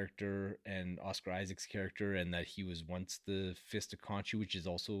Hawke's character and Oscar Isaac's character, and that he was once the Fist of Khonshu, which is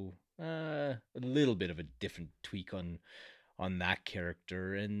also a little bit of a different tweak on that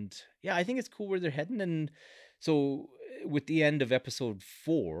character. And yeah, I think it's cool where they're heading. And so with the end of episode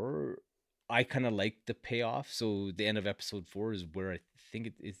 4, I kind of like the payoff. So the end of episode 4 is where I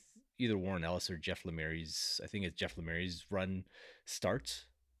think it's either Warren Ellis or Jeff Lemary's. I think it's Jeff Lemary's run starts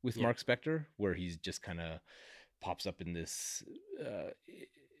with Mark Spector, where he's just kind of pops up in this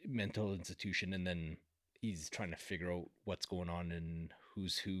mental institution, and then he's trying to figure out what's going on and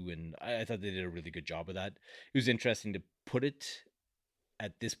who's who. And I thought they did a really good job of that. It was interesting to put it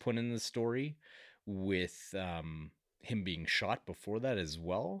at this point in the story with him being shot before that as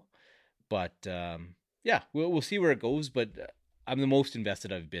well. But yeah, we'll see where it goes. But I'm the most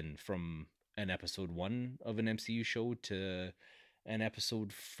invested I've been from an episode 1 of an MCU show to an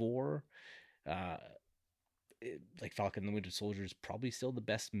episode 4. Like Falcon and the Winter Soldier is probably still the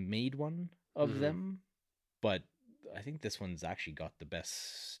best made one of them, but I think this one's actually got the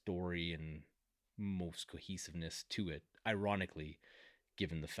best story and most cohesiveness to it, ironically,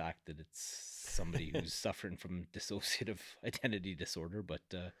 given the fact that it's somebody who's suffering from dissociative identity disorder. But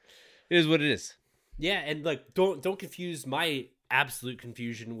it is what it is. Yeah, and like don't confuse my absolute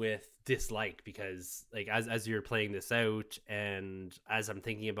confusion with dislike, because like as you're playing this out and as I'm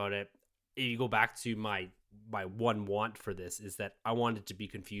thinking about it, you go back to my one want for this is that I wanted to be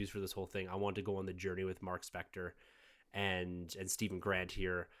confused for this whole thing. I wanted to go on the journey with Mark Spector and Stephen Grant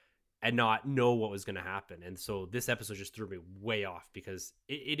here and not know what was going to happen. And so this episode just threw me way off because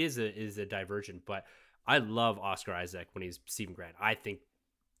it is a divergent, but I love Oscar Isaac when he's Stephen Grant. I think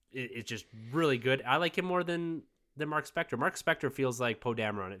it's just really good. I like him more than Mark Spector. Mark Spector feels like Poe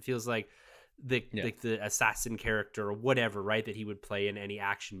Dameron. It feels like the assassin character or whatever, right, that he would play in any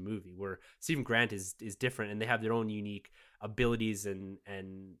action movie, where Stephen Grant is different, and they have their own unique abilities and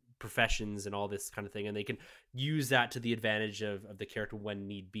professions and all this kind of thing, and they can use that to the advantage of the character when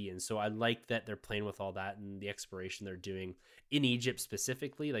need be. And so I like that they're playing with all that and the exploration they're doing in Egypt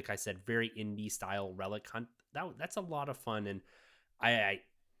specifically. Like I said, very indie style relic hunt. That's a lot of fun. And I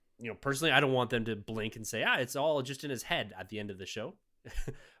personally, I don't want them to blink and say, it's all just in his head at the end of the show.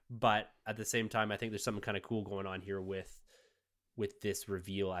 But at the same time, I think there's something kind of cool going on here with this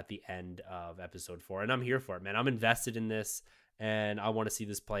reveal at the end of episode 4. And I'm here for it, man. I'm invested in this, and I want to see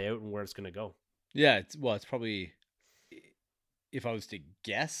this play out and where it's going to go. Yeah, it's probably, if I was to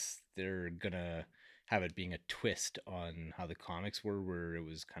guess, they're going to have it being a twist on how the comics were, where it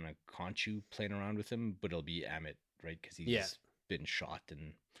was kind of Khonshu playing around with him, but it'll be Amit, right? Because he's been shot.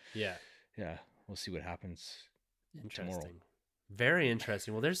 And yeah, we'll see what happens tomorrow. Very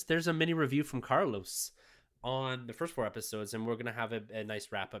interesting. Well, there's a mini review from Carlos on the first 4 episodes, and we're going to have a nice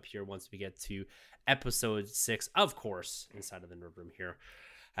wrap up here once we get to episode 6, of course, inside of the Nerd Room here,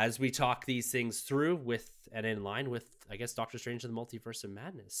 as we talk these things through with and in line with, I guess, Doctor Strange and the Multiverse of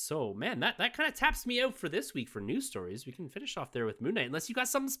Madness. So, man, that kind of taps me out for this week for news stories. We can finish off there with Moon Knight, unless you got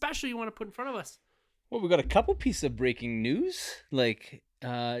something special you want to put in front of us. Well, we got a couple pieces of breaking news. Like,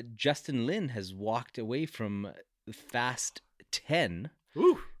 Justin Lin has walked away from Fast 10.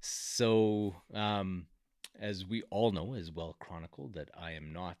 Ooh. So, as we all know, as well chronicled, that I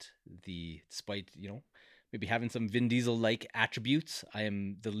am not despite, maybe having some Vin Diesel-like attributes, I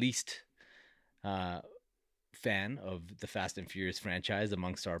am the least fan of the Fast and Furious franchise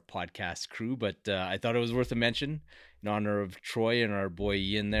amongst our podcast crew. But I thought it was worth a mention in honor of Troy and our boy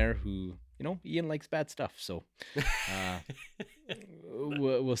Ian there, who, Ian likes bad stuff. So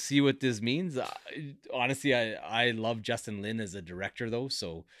we'll see what this means. Honestly, I love Justin Lin as a director, though,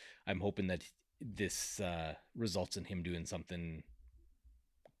 so I'm hoping that this results in him doing something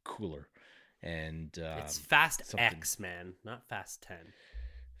cooler. And it's Fast X, man, not Fast 10.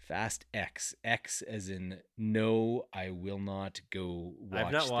 Fast X as in no, I will not go watch.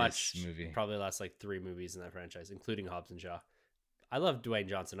 I've not watched this movie. Probably the last 3 movies in that franchise, including Hobbs and Shaw. I love Dwayne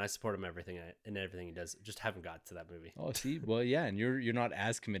Johnson. I support him everything he does. Just haven't got to that movie. Oh, see, well, yeah, and you're not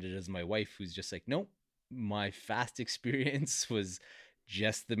as committed as my wife, who's just like, nope. My Fast experience was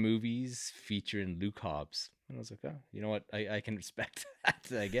just the movies featuring Luke Hobbs, and I was like, oh, you know what? I can respect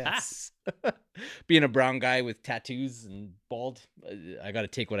that, I guess. Being a brown guy with tattoos and bald, I got to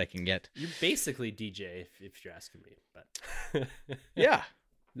take what I can get. You're basically DJ, if you're asking me, but yeah,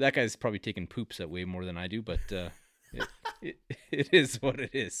 that guy's probably taking poops at way more than I do, but. It is what it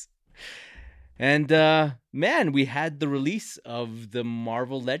is. And man, we had the release of the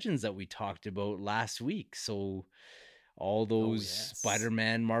Marvel Legends that we talked about last week. So all those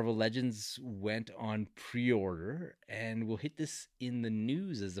Spider-Man Marvel Legends went on pre-order, and we'll hit this in the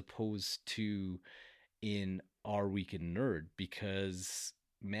news as opposed to in our Weekend Nerd, because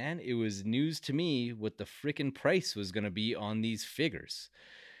man, it was news to me what the freaking price was going to be on these figures.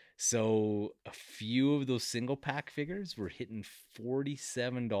 So a few of those single pack figures were hitting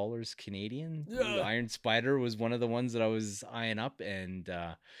 $47 Canadian. Yeah. The Iron Spider was one of the ones that I was eyeing up, and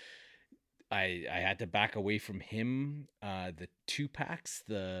I had to back away from him. The 2-packs,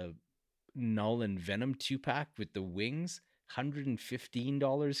 the Null and Venom 2-pack with the wings,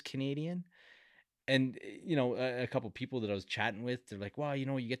 $115 Canadian. And, a couple people that I was chatting with, they're like, well,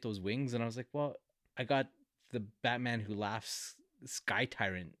 you get those wings. And I was like, well, I got the Batman Who Laughs Sky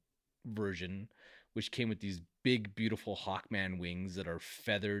Tyrant version, which came with these big, beautiful Hawkman wings that are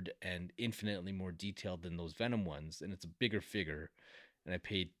feathered and infinitely more detailed than those Venom ones. And it's a bigger figure. And I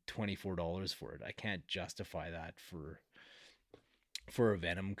paid $24 for it. I can't justify that for a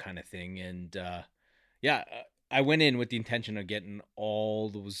Venom kind of thing. And I went in with the intention of getting all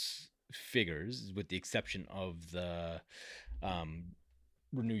those figures, with the exception of the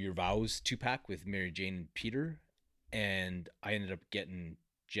Renew Your Vows 2-pack with Mary Jane and Peter. And I ended up getting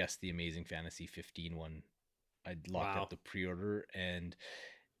just the Amazing Fantasy 15 one. I locked up the pre-order, and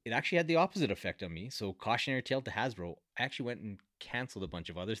it actually had the opposite effect on me. So cautionary tale to Hasbro, I actually went and canceled a bunch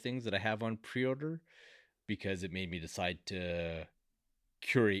of other things that I have on pre-order because it made me decide to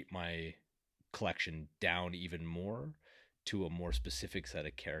curate my collection down even more to a more specific set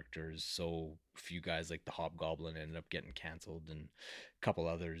of characters. So a few guys like the Hobgoblin ended up getting canceled, and a couple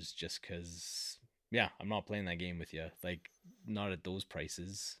others just because, yeah, I'm not playing that game with you. Like, not at those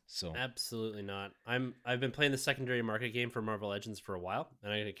prices. So Absolutely not. I've been playing the secondary market game for Marvel Legends for a while,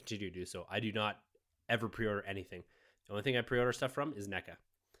 and I'm going to continue to do so. I do not ever pre-order anything. The only thing I pre-order stuff from is NECA.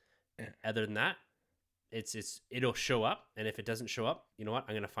 Yeah. Other than that, it'll show up, and if it doesn't show up, you know what?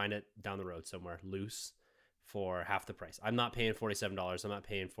 I'm going to find it down the road somewhere loose for half the price. I'm not paying $47. I'm not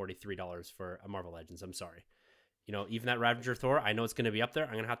paying $43 for a Marvel Legends. I'm sorry. You know, even that Ravager Thor, I know it's going to be up there.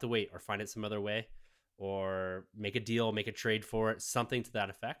 I'm going to have to wait or find it some other way, or make a deal, make a trade for it, something to that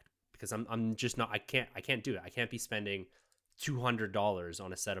effect, because I'm just not, I can't do it. I can't be spending $200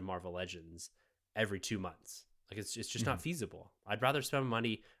 on a set of Marvel Legends every 2 months. Like, it's just not feasible. I'd rather spend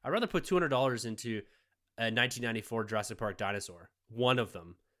money. I'd rather put $200 into a 1994 Jurassic Park dinosaur, one of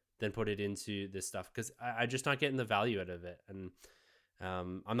them, than put it into this stuff, because I'm just not getting the value out of it. And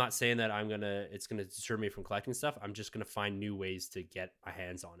I'm not saying that it's gonna deter me from collecting stuff. I'm just gonna find new ways to get my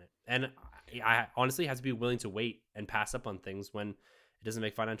hands on it. And I honestly have to be willing to wait and pass up on things when it doesn't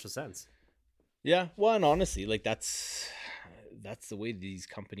make financial sense. Yeah, well, and honestly, like that's the way these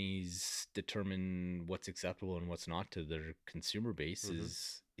companies determine what's acceptable and what's not to their consumer base,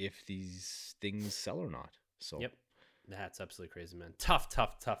 is if these things sell or not. So Yep, that's absolutely crazy, man. Tough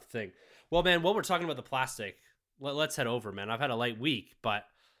thing. Well, man, while we're talking about the plastic, let's head over, man. I've had a light week, but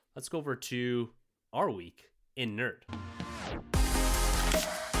let's go over to our week in Nerd.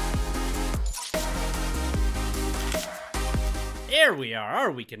 There we are,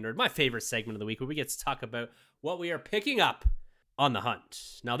 our week in Nerd, my favorite segment of the week, where we get to talk about what we are picking up on the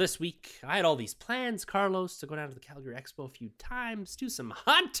hunt. Now, this week, I had all these plans, Carlos, to go down to the Calgary Expo a few times, do some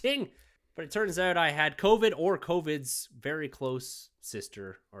hunting, but it turns out I had COVID, or COVID's very close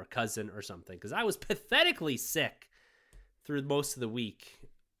sister or cousin or something, because I was pathetically sick through most of the week.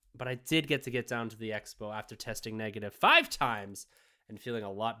 But I did get down to the expo after testing negative 5 times and feeling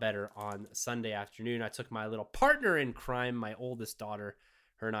a lot better on Sunday afternoon. I took my little partner in crime, my oldest daughter.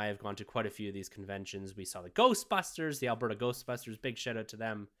 Her and I have gone to quite a few of these conventions. We saw the Ghostbusters, the Alberta Ghostbusters. Big shout out to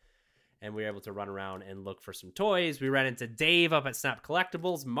them. And we were able to run around and look for some toys. We ran into Dave up at Snap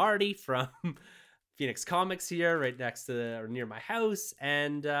Collectibles, Marty from Phoenix Comics here, right next to or near my house.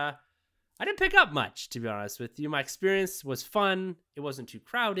 And I didn't pick up much, to be honest with you. My experience was fun. It wasn't too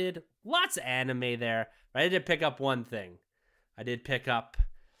crowded. Lots of anime there. But I did pick up one thing. I did pick up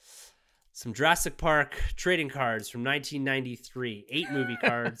some Jurassic Park trading cards from 1993. 8 movie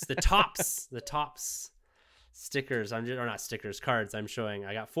cards. The tops stickers. Cards I'm showing.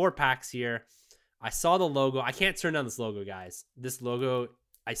 I got 4 packs here. I saw the logo. I can't turn down this logo, guys. This logo,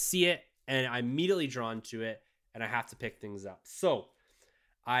 I see it and I'm immediately drawn to it, and I have to pick things up. So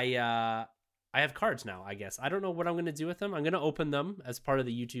I have cards now, I guess. I don't know what I'm going to do with them. I'm going to open them as part of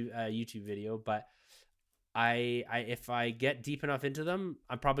the YouTube video, but I if I get deep enough into them,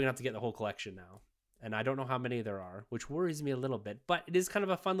 I'm probably going to have to get the whole collection now. And I don't know how many there are, which worries me a little bit, but it is kind of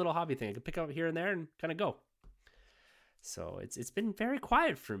a fun little hobby thing. I can pick up here and there and kind of go. So it's been very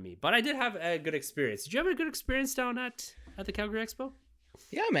quiet for me, but I did have a good experience. Did you have a good experience down at the Calgary Expo?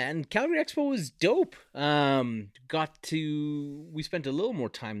 Yeah, man. Calgary Expo was dope. We spent a little more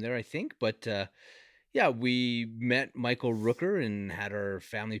time there, I think, but yeah, we met Michael Rooker and had our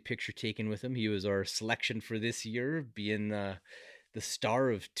family picture taken with him. He was our selection for this year, being the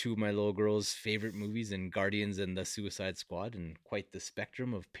star of 2 of my little girl's favorite movies, in Guardians and the Suicide Squad, and quite the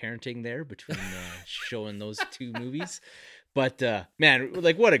spectrum of parenting there between showing those 2 movies. But man,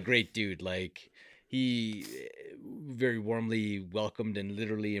 like, what a great dude. Like, he very warmly welcomed and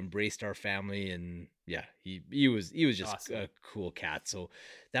literally embraced our family, and yeah, he was just awesome. A cool cat. So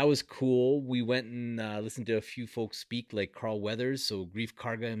that was cool. We went and listened to a few folks speak, like Carl Weathers, so Grief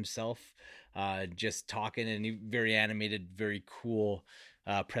Karga himself, just talking, and very animated, very cool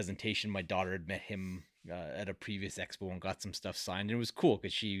presentation. My daughter had met him at a previous expo and got some stuff signed, and it was cool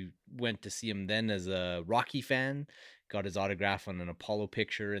because she went to see him then as a Rocky fan, got his autograph on an Apollo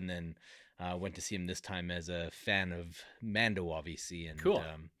picture, and then went to see him this time as a fan of Mando, obviously. And cool.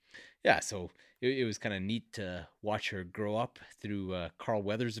 Yeah, so it was kind of neat to watch her grow up through Carl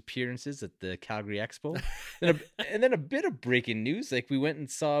Weathers' appearances at the Calgary Expo. And then a bit of breaking news, like we went and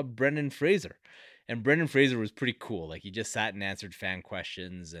saw Brendan Fraser. And Brendan Fraser was pretty cool. Like, he just sat and answered fan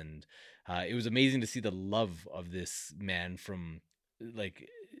questions, and it was amazing to see the love of this man from like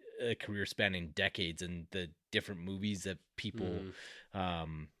a career spanning decades, and the different movies that people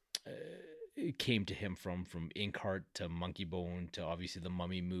came to him from Inkheart to Monkey Bone to obviously the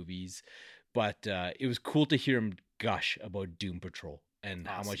Mummy movies. But it was cool to hear him gush about Doom Patrol. and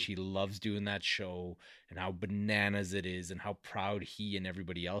how much Awesome. he loves doing that show and how bananas it is and how proud he and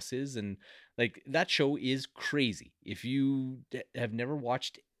everybody else is. And like that show is crazy. If you have never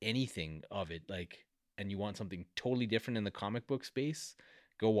watched anything of it, like, and you want something totally different in the comic book space,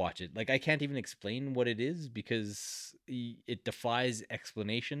 go watch it. Like, I can't even explain what it is because it defies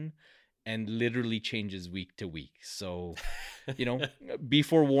explanation and literally changes week to week. So, you know, be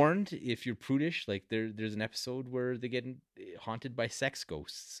forewarned if you're prudish. Like there's an episode where they get haunted by sex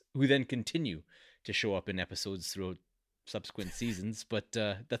ghosts who then continue to show up in episodes throughout subsequent seasons. But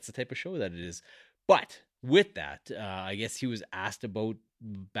that's the type of show that it is. But with that, I guess he was asked about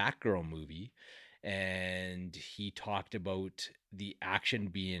Batgirl movie, and he talked about the action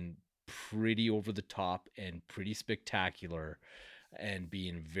being pretty over the top and pretty spectacular, and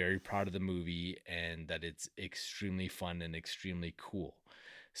being very proud of the movie and that it's extremely fun and extremely cool.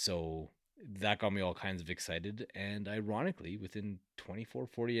 So that got me all kinds of excited. And ironically, within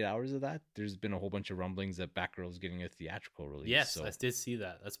 48 hours of that, there's been a whole bunch of rumblings that Batgirl's getting a theatrical release. Yes, So I did see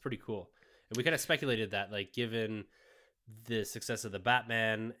that. That's pretty cool. And we kind of speculated that, like, given the success of the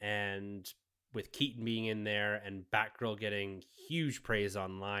Batman and with Keaton being in there and Batgirl getting huge praise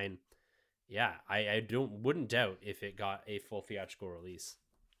online, yeah, I wouldn't doubt if it got a full theatrical release.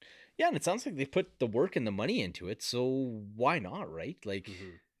 yeah, and it sounds like they put the work and the money into it. So why not, right? Like,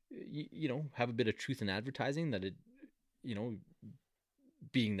 you know, have a bit of truth in advertising that it, you know,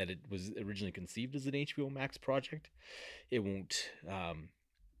 being that it was originally conceived as an HBO Max project, it won't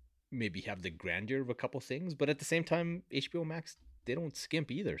maybe have the grandeur of a couple things, but at the same time, HBO Max, they don't skimp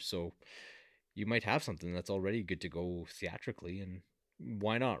either. So you might have something that's already good to go theatrically, and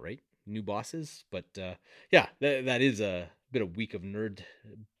why not, right? New bosses, but yeah, that is a bit of week of nerd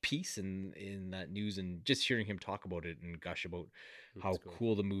piece in that news, and just hearing him talk about it and gush about how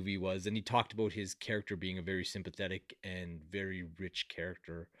cool the movie was, and he talked about his character being a very sympathetic and very rich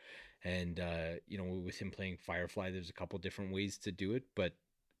character, and you know, with him playing Firefly, there's a couple different ways to do it, but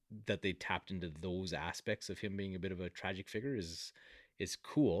that they tapped into those aspects of him being a bit of a tragic figure is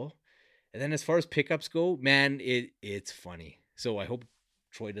cool. And then as far as pickups go, man, it's funny. So I hope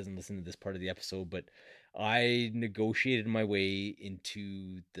Troy doesn't listen to this part of the episode, but I negotiated my way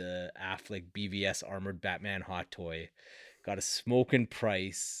into the Affleck BVS armored Batman hot toy. Got a smoking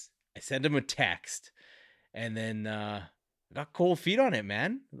price. I sent him a text, and then got cold feet on it,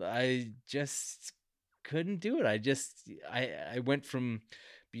 man. I just couldn't do it. I went from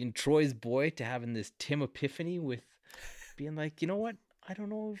being Troy's boy to having this Tim epiphany with being like, you know what? I don't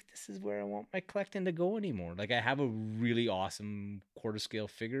know if this is where I want my collecting to go anymore. Like, I have a really awesome quarter scale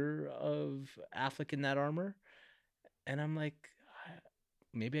figure of Affleck in that armor, and I'm like,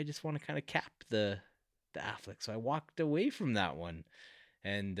 maybe I just want to kind of cap the Affleck. So I walked away from that one,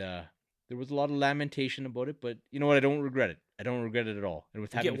 and there was a lot of lamentation about it. But you know what? I don't regret it. I don't regret it at all. And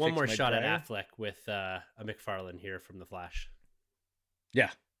with You having get to one fix more my shot dryer, at Affleck with a McFarlane here from The Flash. yeah,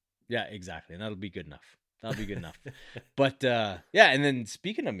 yeah, exactly, and that'll be good enough. That'll be good enough. But yeah, and then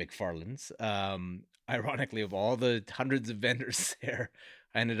speaking of McFarlane's, ironically, of all the hundreds of vendors there,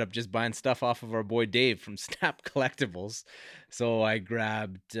 I ended up just buying stuff off of our boy Dave from Snap Collectibles. So I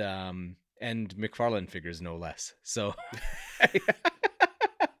grabbed and McFarlane figures no less. So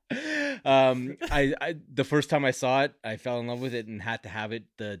I the first time I saw it, I fell in love with it and had to have it.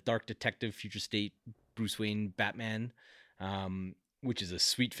 The Dark Detective Future State Bruce Wayne Batman, which is a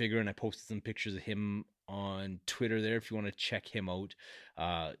sweet figure, and I posted some pictures of him on Twitter there if you want to check him out.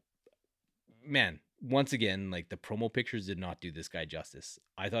 Man, once again, like, the promo pictures did not do this guy justice.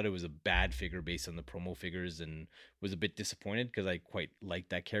 I thought it was a bad figure based on the promo figures, and was a bit disappointed because I quite liked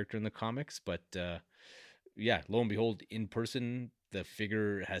that character in the comics. But yeah, lo and behold, in person, the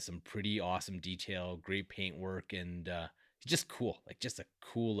figure has some pretty awesome detail, great paint work, and just cool. Like, just a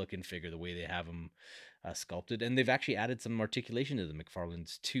cool looking figure the way they have him sculpted. And they've actually added some articulation to the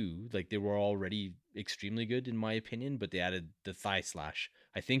McFarlanes too. Like, they were already extremely good in my opinion, but they added the thigh slash.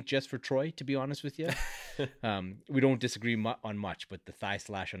 I think just for Troy, to be honest with you. We don't disagree on much, but the thigh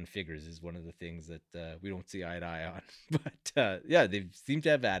slash on figures is one of the things that we don't see eye to eye on. But yeah, they seem to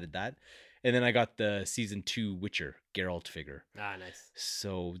have added that. And then I got the season 2 Witcher Geralt figure. Ah, nice.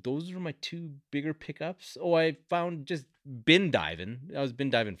 So those were my two bigger pickups. Oh, I found just bin diving. I was bin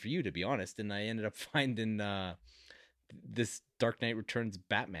diving for you, to be honest, and I ended up finding this Dark Knight Returns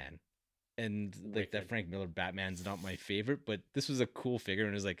Batman. And like, that Frank Miller Batman's not my favorite, but this was a cool figure,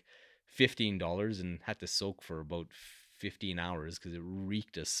 and it was like $15 and had to soak for about 15 hours because it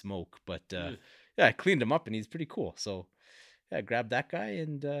reeked of smoke. But yeah, I cleaned him up, and he's pretty cool. So yeah, I grabbed that guy,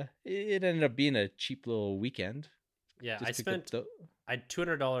 and it ended up being a cheap little weekend. Yeah, I had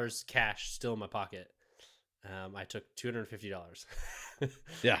 $200 cash still in my pocket. I took $250.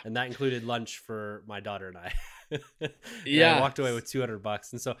 Yeah. And that included lunch for my daughter and I. And Yeah. I walked away with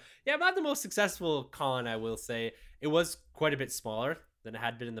 $200. And so, yeah, not the most successful con, I will say. It was quite a bit smaller than it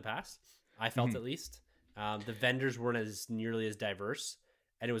had been in the past. I felt at least. The vendors weren't as nearly as diverse,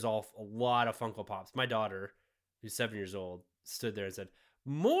 and it was all a lot of Funko Pops. My daughter, who's 7 years old, stood there and said,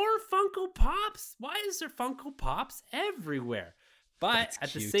 "More Funko Pops? Why is there Funko Pops everywhere?" But That's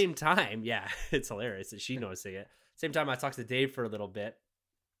at the cute. same time, yeah, it's hilarious that she noticing it. Same time, I talked to Dave for a little bit,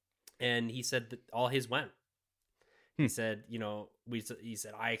 and he said that all his went. He said, he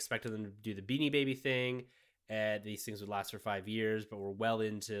said, I expected them to do the Beanie Baby thing, and these things would last for 5 years, but we're well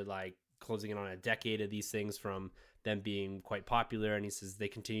into like closing in on a decade of these things from them being quite popular. And he says they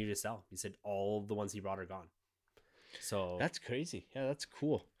continue to sell. He said all of the ones he brought are gone. So That's crazy. Yeah, that's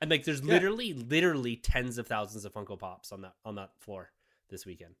cool. and like there's literally tens of thousands of Funko Pops on that floor this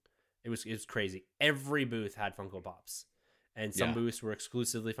weekend. It was crazy. Every booth had Funko Pops, and some booths were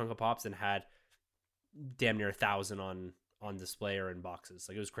exclusively Funko Pops and had damn near 1,000 on display or in boxes.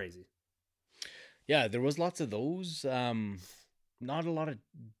 Like, it was crazy. Yeah, there was lots of those. Not a lot of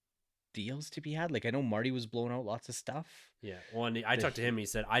deals to be had. Like, I know Marty was blowing out lots of stuff. Yeah. Well, and I talked to him. He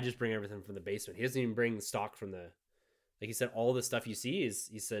said, I just bring everything from the basement. He doesn't even bring the stock from the, like he said, all the stuff you see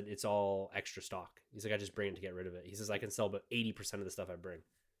he said, it's all extra stock. He's like, I just bring it to get rid of it. He says, I can sell about 80% of the stuff I bring.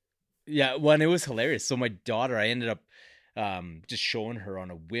 Yeah, well, and it was hilarious. So my daughter, I ended up just showing her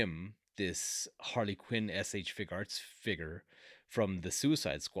on a whim this Harley Quinn SH Fig Arts figure from the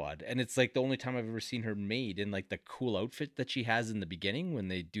Suicide Squad. And it's like the only time I've ever seen her made in like the cool outfit that she has in the beginning when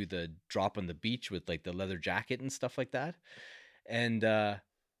they do the drop on the beach with like the leather jacket and stuff like that. And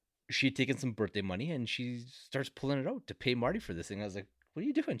she had taken some birthday money and she starts pulling it out to pay Marty for this thing. I was like, what are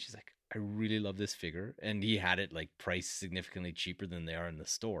you doing? She's like, I really love this figure. And he had it like priced significantly cheaper than they are in the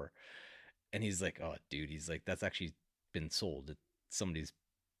store. And he's like, oh, dude, he's like, that's actually been sold. Somebody's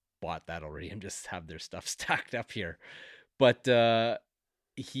bought that already and just have their stuff stacked up here. But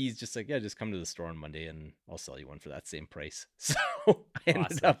he's just like, yeah, just come to the store on Monday and I'll sell you one for that same price. So I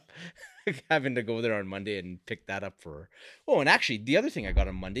ended up having to go there on Monday and pick that up for her. Oh, and actually, the other thing I got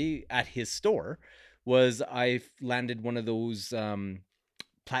on Monday at his store was I landed one of those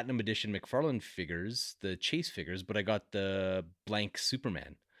Platinum Edition McFarlane figures, the Chase figures, but I got the blank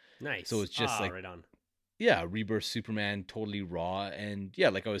Superman. Nice. So it's just like, right on. Yeah, Rebirth Superman, totally raw. And yeah,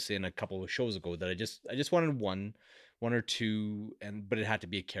 like I was saying a couple of shows ago, that I just wanted one or two, but it had to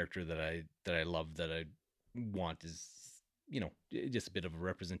be a character that I love, that I want is, just a bit of a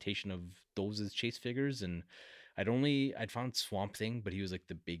representation of those as Chase figures. And I'd found Swamp Thing, but he was like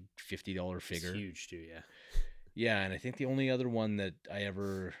the big $50 figure. It's huge too, yeah. Yeah, and I think the only other one that I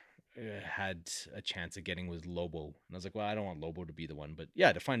ever had a chance of getting was Lobo. And I was like, well, I don't want Lobo to be the one. But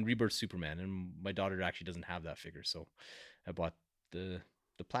yeah, to find Rebirth Superman. And my daughter actually doesn't have that figure. So I bought the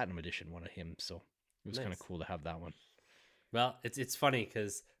Platinum Edition one of him. So it was kind of cool to have that one. Well, it's funny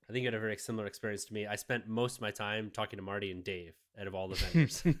because I think you had a very similar experience to me. I spent most of my time talking to Marty and Dave out of all the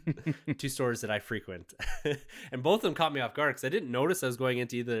vendors. Two stores that I frequent. And both of them caught me off guard because I didn't notice I was going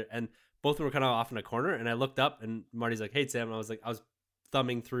into either. And both of them were kind of off in a corner. And I looked up and Marty's like, hey, Sam. And I was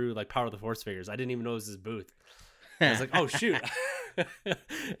thumbing through like Power of the Force figures. I didn't even know it was his booth. And I was like, oh, shoot.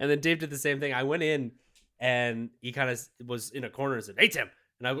 And then Dave did the same thing. I went in and he kind of was in a corner and said, hey, Tim.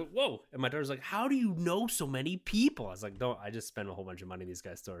 And I went, whoa. And my daughter's like, how do you know so many people? I was like, I just spend a whole bunch of money in these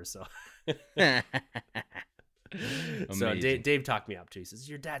guys' stores. So so Dave talked me up too. He says,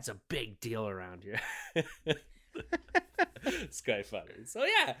 your dad's a big deal around here. It's quite funny. So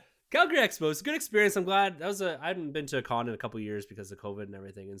yeah, Calgary Expo, it's a good experience. I'm glad I hadn't been to a con in a couple of years because of COVID and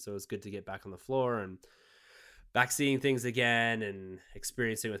everything. And so it's good to get back on the floor and back seeing things again and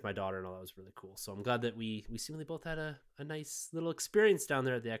experiencing with my daughter and all. That was really cool. So I'm glad that we seemingly both had a nice little experience down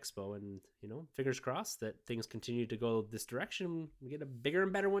there at the expo, and fingers crossed that things continue to go this direction. We get a bigger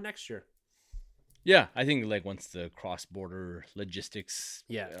and better one next year. Yeah, I think like once the cross-border logistics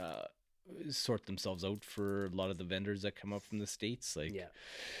sort themselves out for a lot of the vendors that come up from the States, like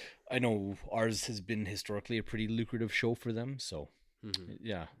I know ours has been historically a pretty lucrative show for them, so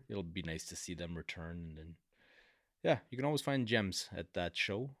yeah, it'll be nice to see them return. And yeah, you can always find gems at that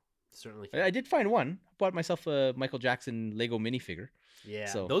show. Certainly. I did find one. I bought myself a Michael Jackson Lego minifigure. Yeah,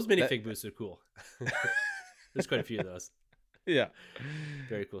 so those minifig booths are cool. There's quite a few of those. Yeah.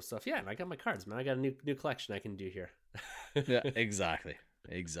 Very cool stuff. Yeah, and I got my cards, man. I got a new collection I can do here. Yeah, exactly.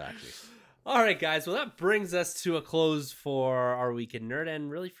 All right, guys. Well, that brings us to a close for our Weekend Nerd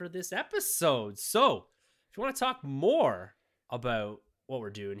and really for this episode. So, if you want to talk more about what we're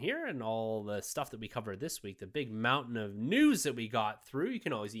doing here and all the stuff that we covered this week, the big mountain of news that we got through, you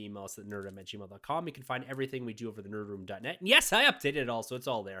can always email us at nerdroom@gmail.com. You can find everything we do over the nerdroom.net. And yes, I updated it all, so it's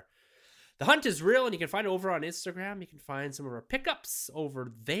all there. The hunt is real, and you can find it over on Instagram. You can find some of our pickups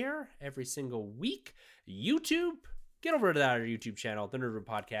over there every single week. YouTube, get over to that our YouTube channel, The Nerd Room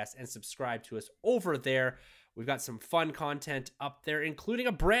Podcast, and subscribe to us over there. We've got some fun content up there, including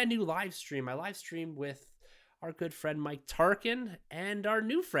a brand new live stream. I live streamed with our good friend Mike Tarkin and our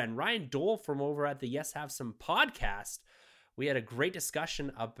new friend Ryan Dole from over at the Yes Have Some podcast. We had a great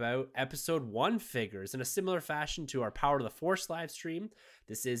discussion about episode 1 figures in a similar fashion to our Power of the Force live stream.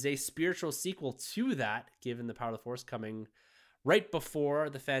 This is a spiritual sequel to that, given the Power of the Force coming right before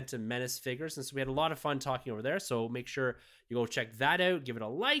the Phantom Menace figures. And so we had a lot of fun talking over there. So make sure you go check that out. Give it a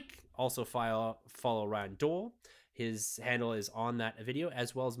like. Also follow Ryan Dole. His handle is on that video,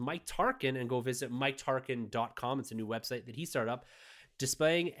 as well as Mike Tarkin, and go visit miketarkin.com. It's a new website that he started up,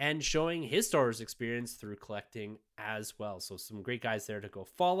 displaying and showing his Star Wars experience through collecting as well. So some great guys there to go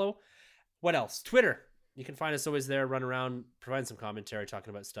follow. What else? Twitter. You can find us always there, run around, provide some commentary,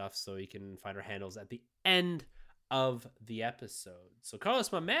 talking about stuff, so you can find our handles at the end of the episode. So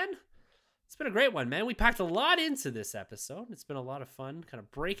Carlos, my man, it's been a great one, man. We packed a lot into this episode. It's been a lot of fun, kind of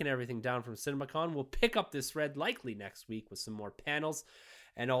breaking everything down from CinemaCon. We'll pick up this thread likely next week with some more panels.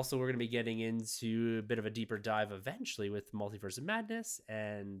 And also we're going to be getting into a bit of a deeper dive eventually with Multiverse of Madness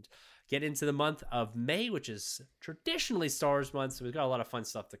and get into the month of May, which is traditionally Star Wars month. So we've got a lot of fun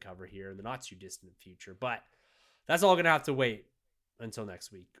stuff to cover here in the not too distant future. But that's all going to have to wait until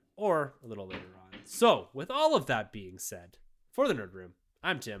next week or a little later on. So with all of that being said, for the Nerd Room,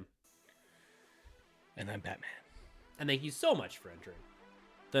 I'm Tim. And I'm Batman. And thank you so much for entering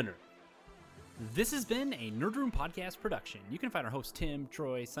the Nerd. This has been a Nerd Room Podcast production. You can find our hosts Tim,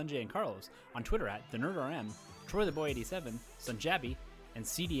 Troy, Sanjay, and Carlos on Twitter at TheNerdRM, TroyTheBoy87, Sunjabi, and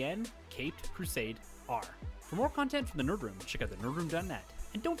CDN Caped Crusade R. For more content from the Nerd Room, check out thenerdroom.net.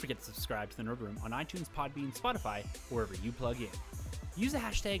 And don't forget to subscribe to the Nerd Room on iTunes, Podbean, Spotify, or wherever you plug in. Use the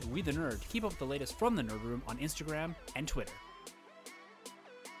hashtag WeTheNerd to keep up with the latest from the Nerd Room on Instagram and Twitter.